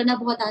 याद करना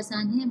बहुत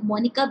आसान है,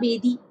 मोनिका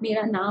बेदी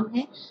मेरा नाम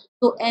है।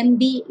 तो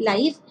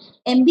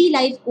एमबी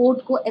लाइव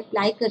कोड को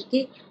अप्लाई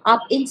करके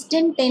आप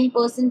इंस्टेंट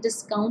 10%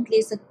 डिस्काउंट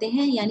ले सकते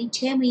हैं, यानी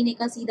 6 महीने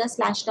का सीधा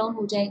स्लैश डाउन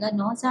हो जाएगा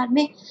 9,000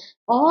 में,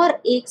 और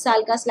 1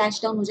 साल का स्लैश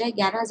डाउन हो जाएगा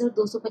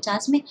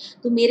 11,250 में।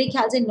 तो मेरे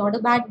ख्याल से not a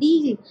bad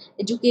deal,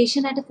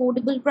 education at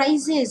affordable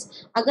prices.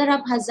 अगर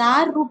आप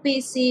 1,000 रुपए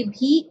से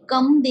भी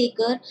कम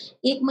देकर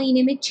 1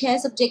 महीने में 6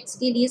 सब्जेक्ट्स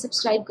के लिए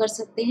सब्सक्राइब कर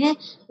सकते हैं,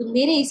 तो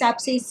मेरे हिसाब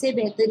से इससे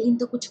बेहतरीन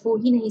तो कुछ हो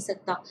ही नहीं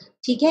सकता,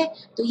 ठीक है?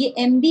 तो ये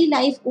एमबी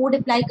लाइव कोड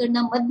अप्लाई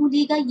करना मत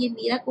भूलिएगा, ये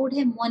मेरा कोड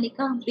है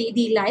मोनिका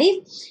बेदी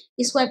लाइव।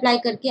 इसको अप्लाई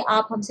करके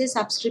आप हमसे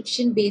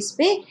सब्सक्रिप्शन बेस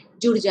पे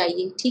जुड़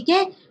जाइए, ठीक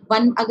है?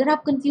 अगर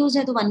आप कंफ्यूज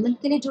हैं तो 1 मंथ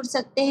के लिए जुड़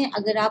सकते हैं,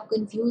 अगर आप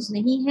कंफ्यूज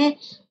नहीं हैं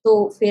तो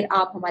फिर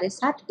आप हमारे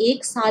साथ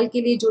 1 साल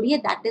के लिए जुड़िए,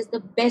 that is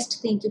the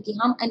best thing, क्योंकि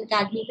हम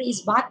अनअकैडमी पे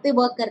इस बात पे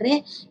वर्क कर रहे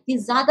हैं कि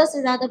ज़्यादा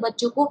से ज़्यादा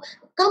बच्चों को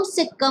कम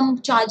से कम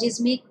चार्जेस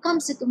में, कम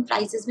से कम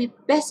प्राइसेस में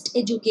बेस्ट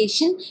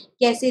एजुकेशन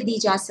कैसे दी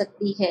जा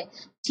सकती है।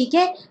 ठीक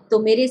है, तो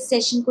मेरे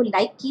सेशन को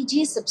लाइक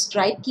कीजिए,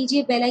 सब्सक्राइब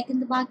कीजिए, बेल आइकन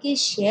दबा के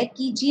शेयर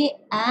कीजिए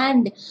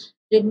एंड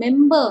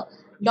रिमेंबर,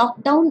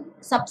 लॉकडाउन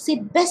सबसे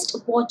बेस्ट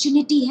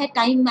अपॉर्चुनिटी है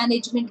टाइम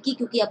मैनेजमेंट की,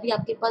 क्योंकि अभी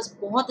आपके पास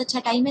बहुत अच्छा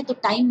टाइम है। तो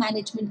टाइम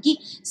मैनेजमेंट की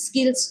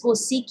स्किल्स को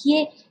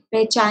सीखिए,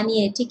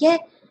 पहचानिए। ठीक है,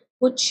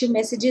 कुछ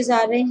मैसेजेस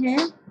आ रहे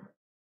हैं।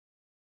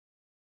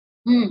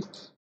 हम्म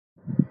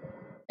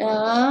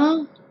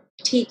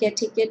ठीक है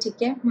ठीक है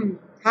ठीक है।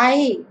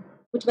 हाय,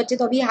 कुछ बच्चे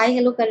तो अभी हाय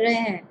हेलो कर रहे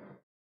हैं।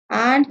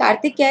 एंड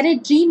कार्तिक कह रहे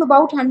dream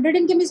about 100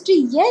 in chemistry.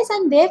 Yes, I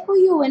am there for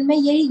you and मैं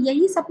यही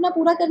यही सपना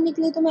पूरा करने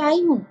के लिए तो मैं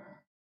आई हूँ,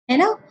 है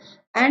ना।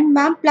 एंड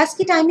मैम प्लस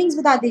की टाइमिंग्स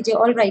बता दीजिए।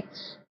 ऑल राइट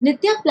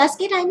नित्या, प्लस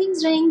के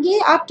टाइमिंग्स रहेंगे।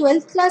 आप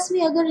 12th क्लास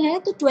में अगर हैं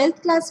तो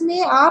 12th क्लास में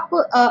आप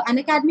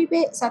अनअकैडमी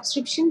पे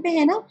सब्सक्रिप्शन पे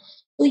है ना,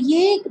 तो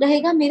ये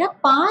रहेगा मेरा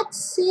 5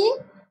 से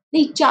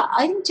नहीं,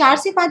 आई थिंक 4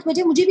 से 5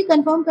 बजे, मुझे भी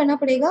कंफर्म करना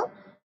पड़ेगा।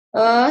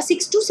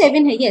 6 to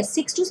 7 है, यस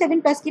 6 to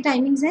 7 प्लस की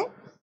टाइमिंग्स है।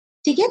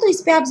 ठीक है, तो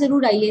इस पे आप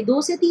जरूर आइए।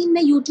 2 से 3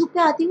 मैं यूट्यूब पे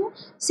आती हूँ,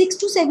 6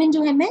 to 7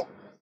 जो है मैं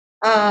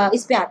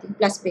इस पे आती हूँ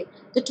प्लस पे।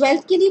 तो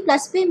 12th के लिए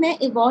प्लस पे मैं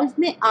इवॉल्व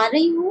में आ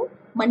रही हूँ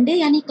मंडे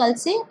यानी कल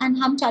से, एंड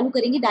हम चालू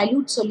करेंगे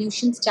डाइल्यूट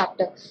सॉल्यूशंस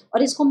चैप्टर,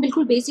 और इसको हम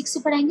बिल्कुल बेसिक से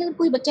पढ़ाएंगे। अगर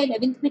कोई बच्चा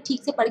 11th में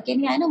ठीक से पढ़ के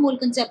नहीं आया ना मोल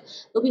कंसेप्ट,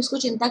 तो भी उसको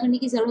चिंता करने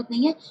की जरूरत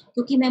नहीं है,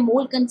 क्योंकि मैं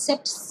मोल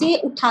कंसेप्ट से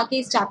उठा के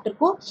इस चैप्टर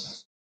को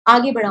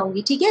आगे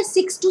बढ़ाऊंगी। ठीक है,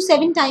 6 to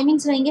 7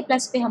 टाइमिंग्स रहेंगे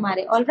प्लस पे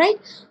हमारे। ऑल राइट,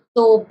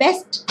 तो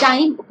best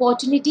time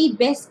opportunity,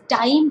 best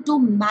time to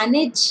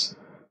manage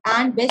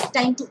and best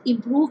time to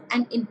improve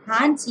and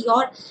enhance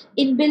your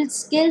inbuilt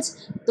skills.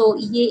 तो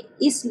ये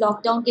इस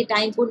लॉकडाउन के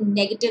टाइम को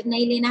नेगेटिव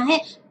नहीं लेना है,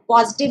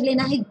 पॉजिटिव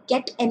लेना है।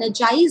 गेट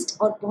एनर्जाइज्ड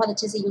और बहुत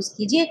अच्छे से यूज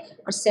कीजिए,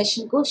 और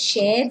सेशन को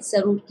शेयर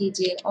जरूर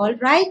कीजिए। All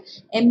right,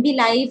 MB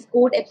live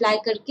code apply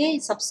करके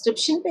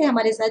सब्सक्रिप्शन पे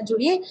हमारे साथ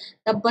जुड़िए,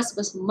 तब बस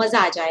बस मजा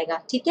आ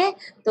जाएगा। ठीक है,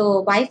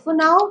 तो बाय फॉर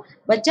नाउ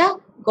बच्चा,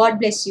 God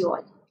bless you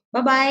all,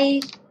 bye bye.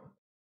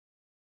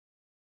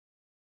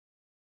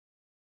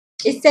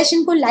 इस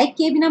सेशन को लाइक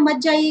किए बिना मत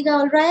जाइएगा।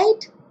 ऑल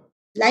राइट,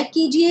 लाइक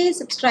कीजिए,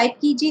 सब्सक्राइब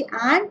कीजिए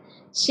एंड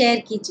शेयर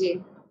कीजिए।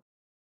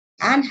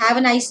 And have a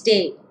nice day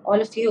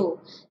all of you.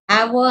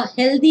 Have a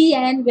healthy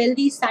and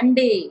wealthy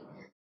Sunday.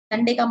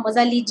 Sunday का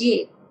मजा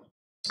लीजिए,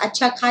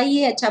 अच्छा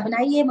खाइए, अच्छा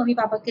बनाइए, मम्मी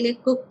पापा के लिए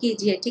कुक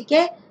कीजिए। ठीक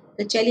है,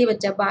 तो चलिए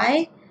बच्चा, bye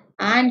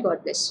and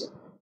God bless you.